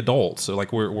see the adults. So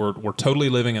like we're totally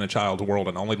living in a child's world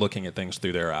and only looking at things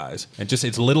through their eyes. And just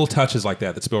it's little touches like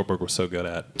that Spielberg was so good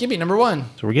at. Give me number one.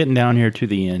 So we're getting down here to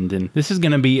the end, and this is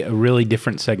going to be a really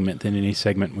different segment than any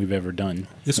segment we've ever done.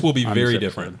 This will be very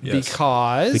different. Yes.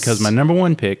 Because my number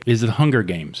one pick is The Hunger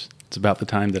Games. It's about the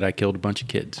time that I killed a bunch of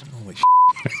kids. Holy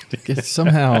It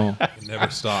somehow it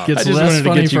never stops. Gets less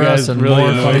funny for us and more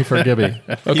funny for Gibby.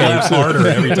 Okay, it's harder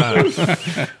every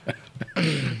time.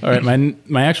 All right,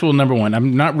 my actual number one,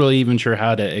 I'm not really even sure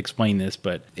how to explain this,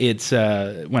 but it's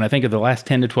when I think of the last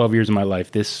 10 to 12 years of my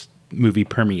life, this movie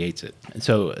permeates it.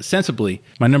 So sensibly,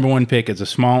 my number one pick is a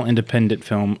small independent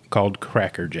film called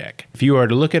Cracker Jack. If you are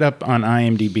to look it up on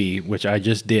IMDb, which I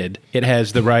just did, it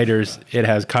has the writers, it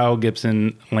has Kyle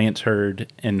Gibson, Lance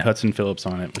Hurd, and Hudson Phillips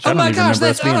on it. Which I don't even remember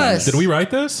us being on. Did we write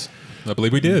this? I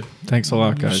believe we did. Thanks a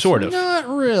lot, guys. Sort of. Not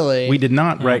really. We did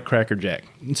not write Cracker Jack.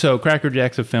 So Cracker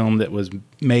Jack's a film that was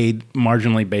made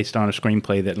marginally based on a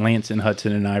screenplay that Lance and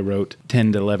Hudson and I wrote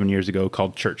 10 to 11 years ago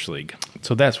called Church League.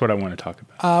 So that's what I want to talk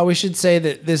about. We should say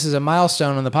that this is a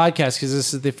milestone on the podcast because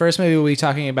this is the first movie we'll be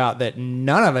talking about that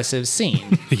none of us have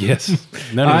seen. Yes.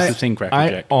 None of us have seen Cracker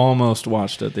Jack. I almost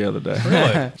watched it the other day.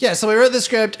 Really? Yeah, so we wrote the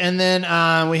script and then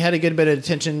we had a good bit of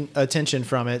attention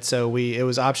from it. So it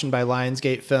was optioned by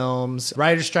Lionsgate Films.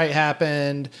 Writer's strike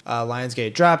happened.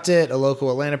 Lionsgate dropped it. A local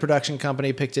Atlanta production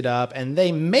company picked it up and they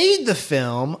made the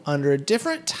film under a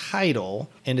different title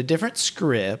and a different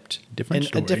script. A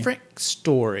different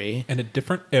story. And a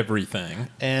different everything.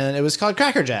 And it was called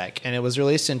Cracker Jack. And it was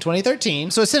released in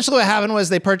 2013. So essentially what happened was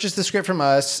they purchased the script from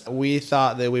us. We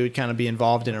thought that we would kind of be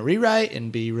involved in a rewrite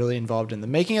and be really involved in the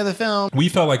making of the film. We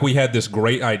felt like we had this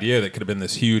great idea that could have been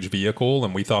this huge vehicle,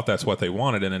 and we thought that's what they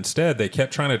wanted. And instead, they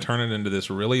kept trying to turn it into this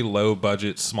really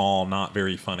low-budget, small, not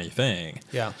very funny thing.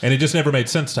 Yeah. And it just never made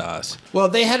sense to us. Well,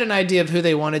 they had an idea of who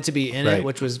they wanted to be in it,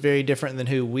 which was very different than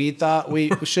who we thought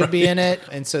we should be in it.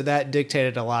 And so that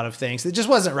dictated a lot of things. It just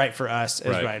wasn't right for us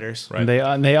as writers. Right.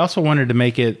 And they also wanted to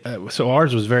make it, so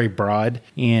ours was very broad.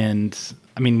 And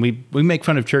I mean, we make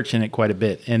fun of church in it quite a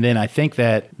bit. And then I think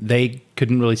that they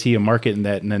couldn't really see a market in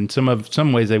that. And then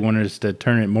some ways they wanted us to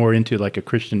turn it more into like a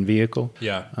Christian vehicle.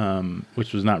 Yeah.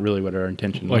 Which was not really what our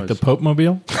intention was. Like the Pope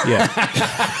Mobile? Yeah.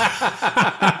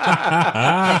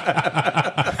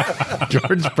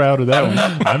 George's proud of that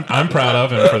one. I'm proud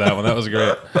of him for that one. That was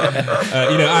great.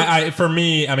 For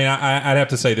me, I'd have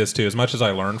to say this too. As much as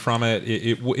I learned from it,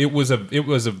 it was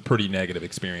a pretty negative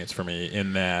experience for me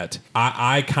in that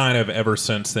I kind of ever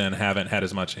since then haven't had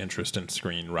as much interest in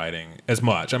screenwriting as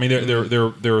much. I mean,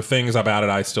 there are things about it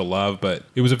I still love, but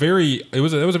it was a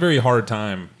very hard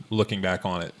time looking back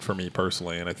on it for me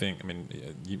personally, and I think,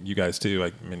 you guys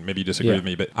too. Maybe you disagree with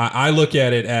me, but I look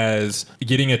at it as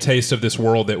getting a taste of this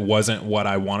world that wasn't what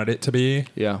I wanted it to be,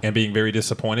 and being very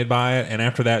disappointed by it. And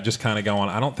after that, just kind of going,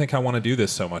 I don't think I want to do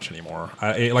this so much anymore.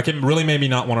 It really made me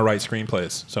not want to write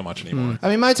screenplays so much anymore.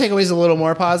 My takeaway is a little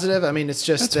more positive. It's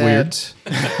just weird.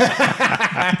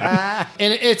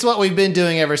 And it's what we've been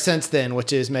doing ever since then,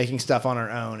 which is making stuff on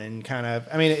our own and kind of.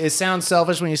 It sounds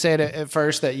selfish when you say it at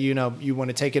first that you want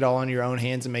to take it all in your own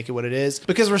hands and make it what it is,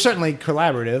 because we're certainly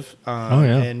collaborative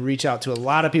and reach out to a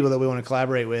lot of people that we want to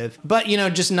collaborate with, but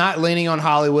just not leaning on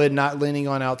Hollywood, not leaning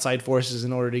on outside forces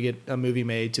in order to get a movie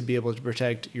made, to be able to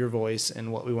protect your voice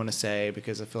and what we want to say,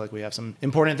 because I feel like we have some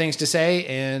important things to say.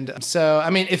 And so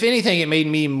if anything, it made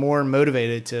me more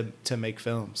motivated to make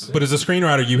films. But as a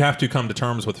screenwriter, you have to come to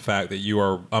terms with the fact that you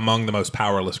are among the most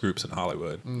powerless groups in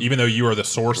Hollywood. Even though you are the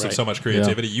source of so much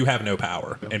creativity, you have no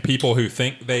power. And people who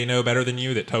think they know better than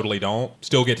you, that totally don't,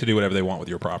 still get to do whatever they want with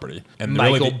your property. And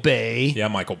Michael Bay. Yeah,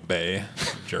 Michael Bay.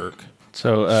 Jerk.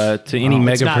 So to any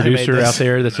mega producer out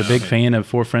there that's a big fan of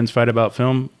Four Friends Fight About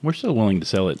Film, we're still willing to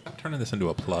sell it. I'm turning this into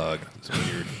a plug. It's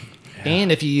weird. And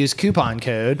if you use coupon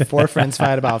code 4 Friends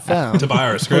Fight About Film to buy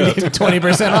our script, we'll give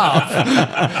 20% off.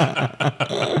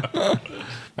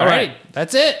 All right,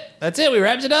 that's it. We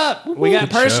wrapped it up. We got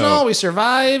personal. We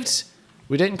survived.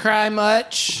 We didn't cry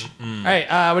much. All right,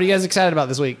 what are you guys excited about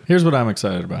this week? Here's what I'm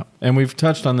excited about. And we've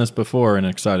touched on this before in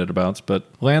excited abouts, but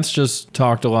Lance just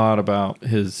talked a lot about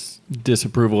his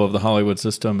disapproval of the Hollywood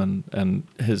system and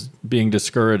his being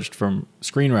discouraged from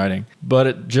screenwriting. But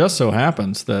it just so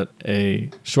happens that a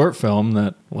short film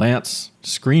that Lance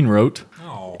screenwrote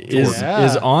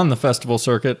is on the festival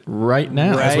circuit right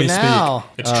now. As we speak.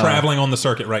 It's traveling on the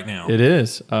circuit right now. It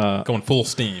is. Going full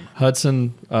steam.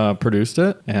 Hudson produced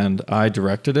it, and I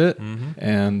directed it,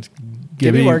 and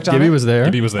Gibby worked on it. Gibby was there.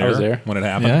 Gibby was there when it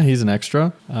happened. Yeah, he's an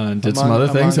extra. Did some other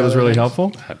things that was really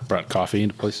helpful. I brought coffee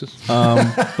into places.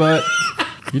 But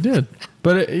you did.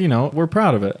 But, we're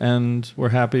proud of it, and we're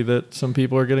happy that some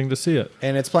people are getting to see it.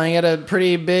 And it's playing at a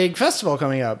pretty big festival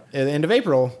coming up at the end of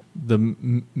April. The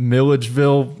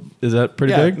Milledgeville, is that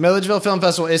pretty big? Milledgeville Film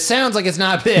Festival. It sounds like it's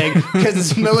not big because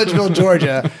it's Milledgeville,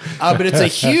 Georgia. But it's a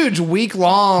huge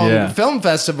week-long film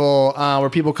festival where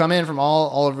people come in from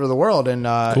all over the world, and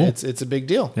it's a big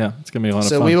deal. Yeah, it's going to be a lot of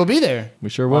fun. So we will be there. We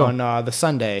sure will. On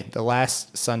the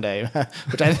last Sunday,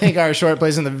 which I think our short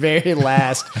plays in the very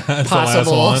last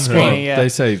possible screening. They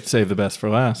say save the best for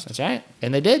last. That's right.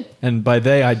 And they did. And by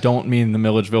they, I don't mean the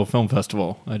Milledgeville Film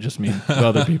Festival. I just mean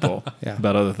other people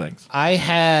about other things. I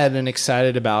had an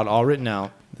excited about all written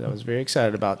out that I was very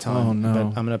excited about telling. Oh, no.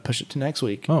 But I'm going to push it to next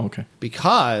week. Oh, okay.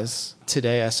 Because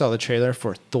today I saw the trailer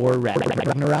for Thor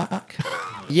Ragnarok.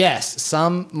 Yes,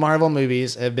 some Marvel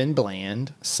movies have been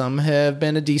bland. Some have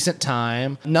been a decent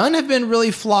time. None have been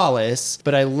really flawless,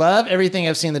 but I love everything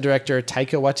I've seen the director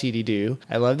Taika Waititi do.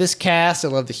 I love this cast. I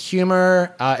love the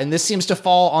humor. And this seems to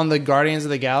fall on the Guardians of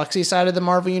the Galaxy side of the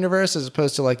Marvel Universe as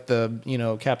opposed to like the,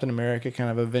 Captain America kind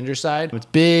of Avenger side. It's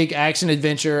big action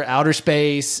adventure, outer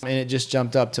space, and it just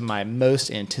jumped up to my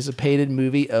most anticipated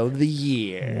movie of the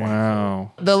year.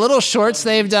 Wow. The little shorts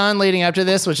they've done leading up to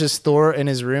this, which is Thor and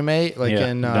his roommate,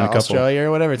 in Australia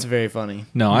or whatever, it's very funny.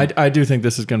 No, I do think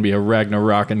this is going to be a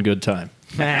Ragnarok and good time.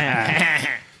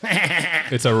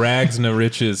 It's a rags na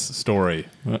riches story.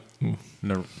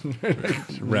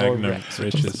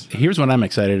 Riches. Here's what I'm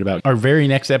excited about. Our very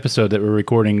next episode that we're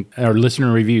recording, our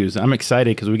listener reviews. I'm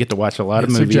excited because we get to watch a lot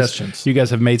of movies. Suggestions. You guys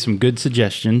have made some good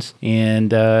suggestions,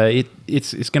 and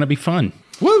it's going to be fun.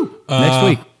 Woo! Next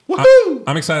week. Woohoo!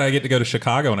 I'm excited I get to go to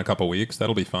Chicago in a couple weeks.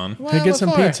 That'll be fun. Well, Hey, get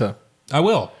some pizza. I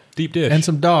will. Deep dish. And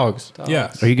some dogs.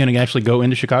 Yes. Are you going to actually go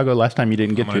into Chicago? Last time you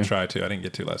didn't get I'm to. going to try to. I didn't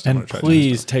get to last time. And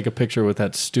please take a picture with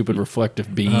that stupid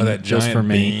reflective beam. Oh, that just giant for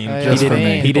me. beam. Just for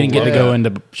me. He didn't get to go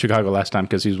into Chicago last time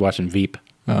because he was watching Veep.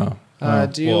 Oh.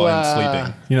 And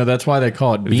sleeping. That's why they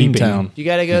call it Beantown. You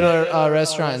got to go to a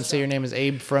restaurant and say your name is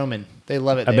Abe Froman. They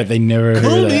love it. I bet they never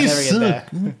heard of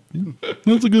that. Never get that.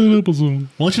 That's a good episode.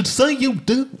 What should say you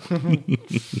do? All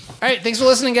right, thanks for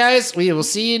listening, guys. We will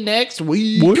see you next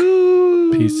week.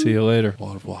 Peace. See you later.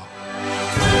 Au revoir.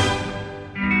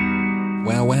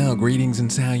 Well, greetings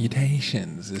and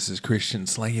salutations. This is Christian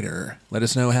Slater. Let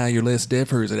us know how your list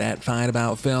differs at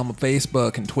 @FightAboutFilm on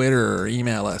Facebook and Twitter, or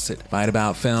email us at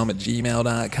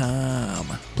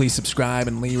fightaboutfilm@gmail.com. Please subscribe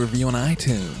and leave a review on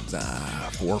iTunes.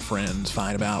 For Friends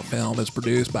Fight About Film is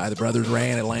produced by the Brothers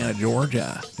Ray in Atlanta,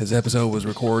 Georgia. This episode was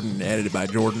recorded and edited by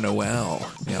Jordan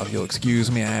Noel. Now, if you'll excuse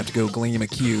me, I have to go gleam a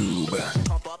cube.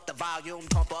 Pump up the volume,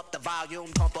 pump up the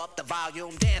volume, pump up the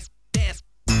volume, dance, dance.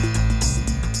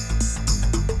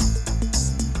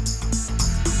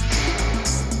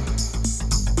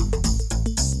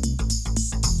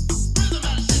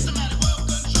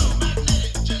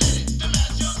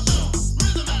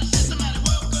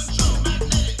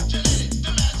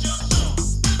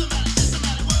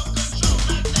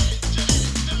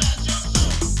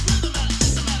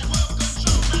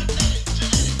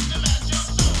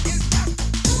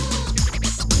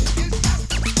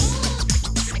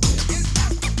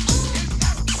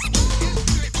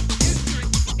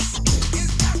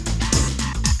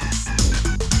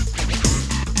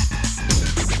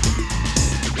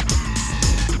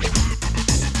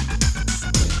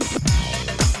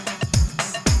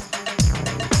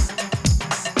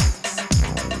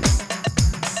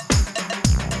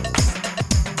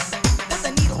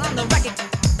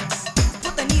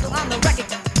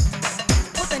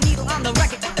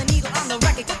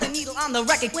 The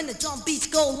record when the drum beats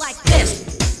go like this.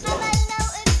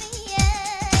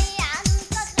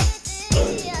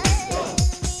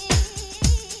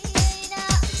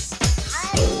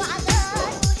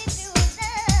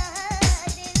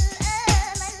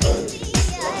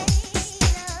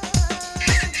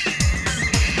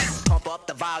 Pump up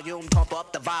the volume, pump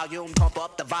up the volume, pump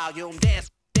up the volume, dance.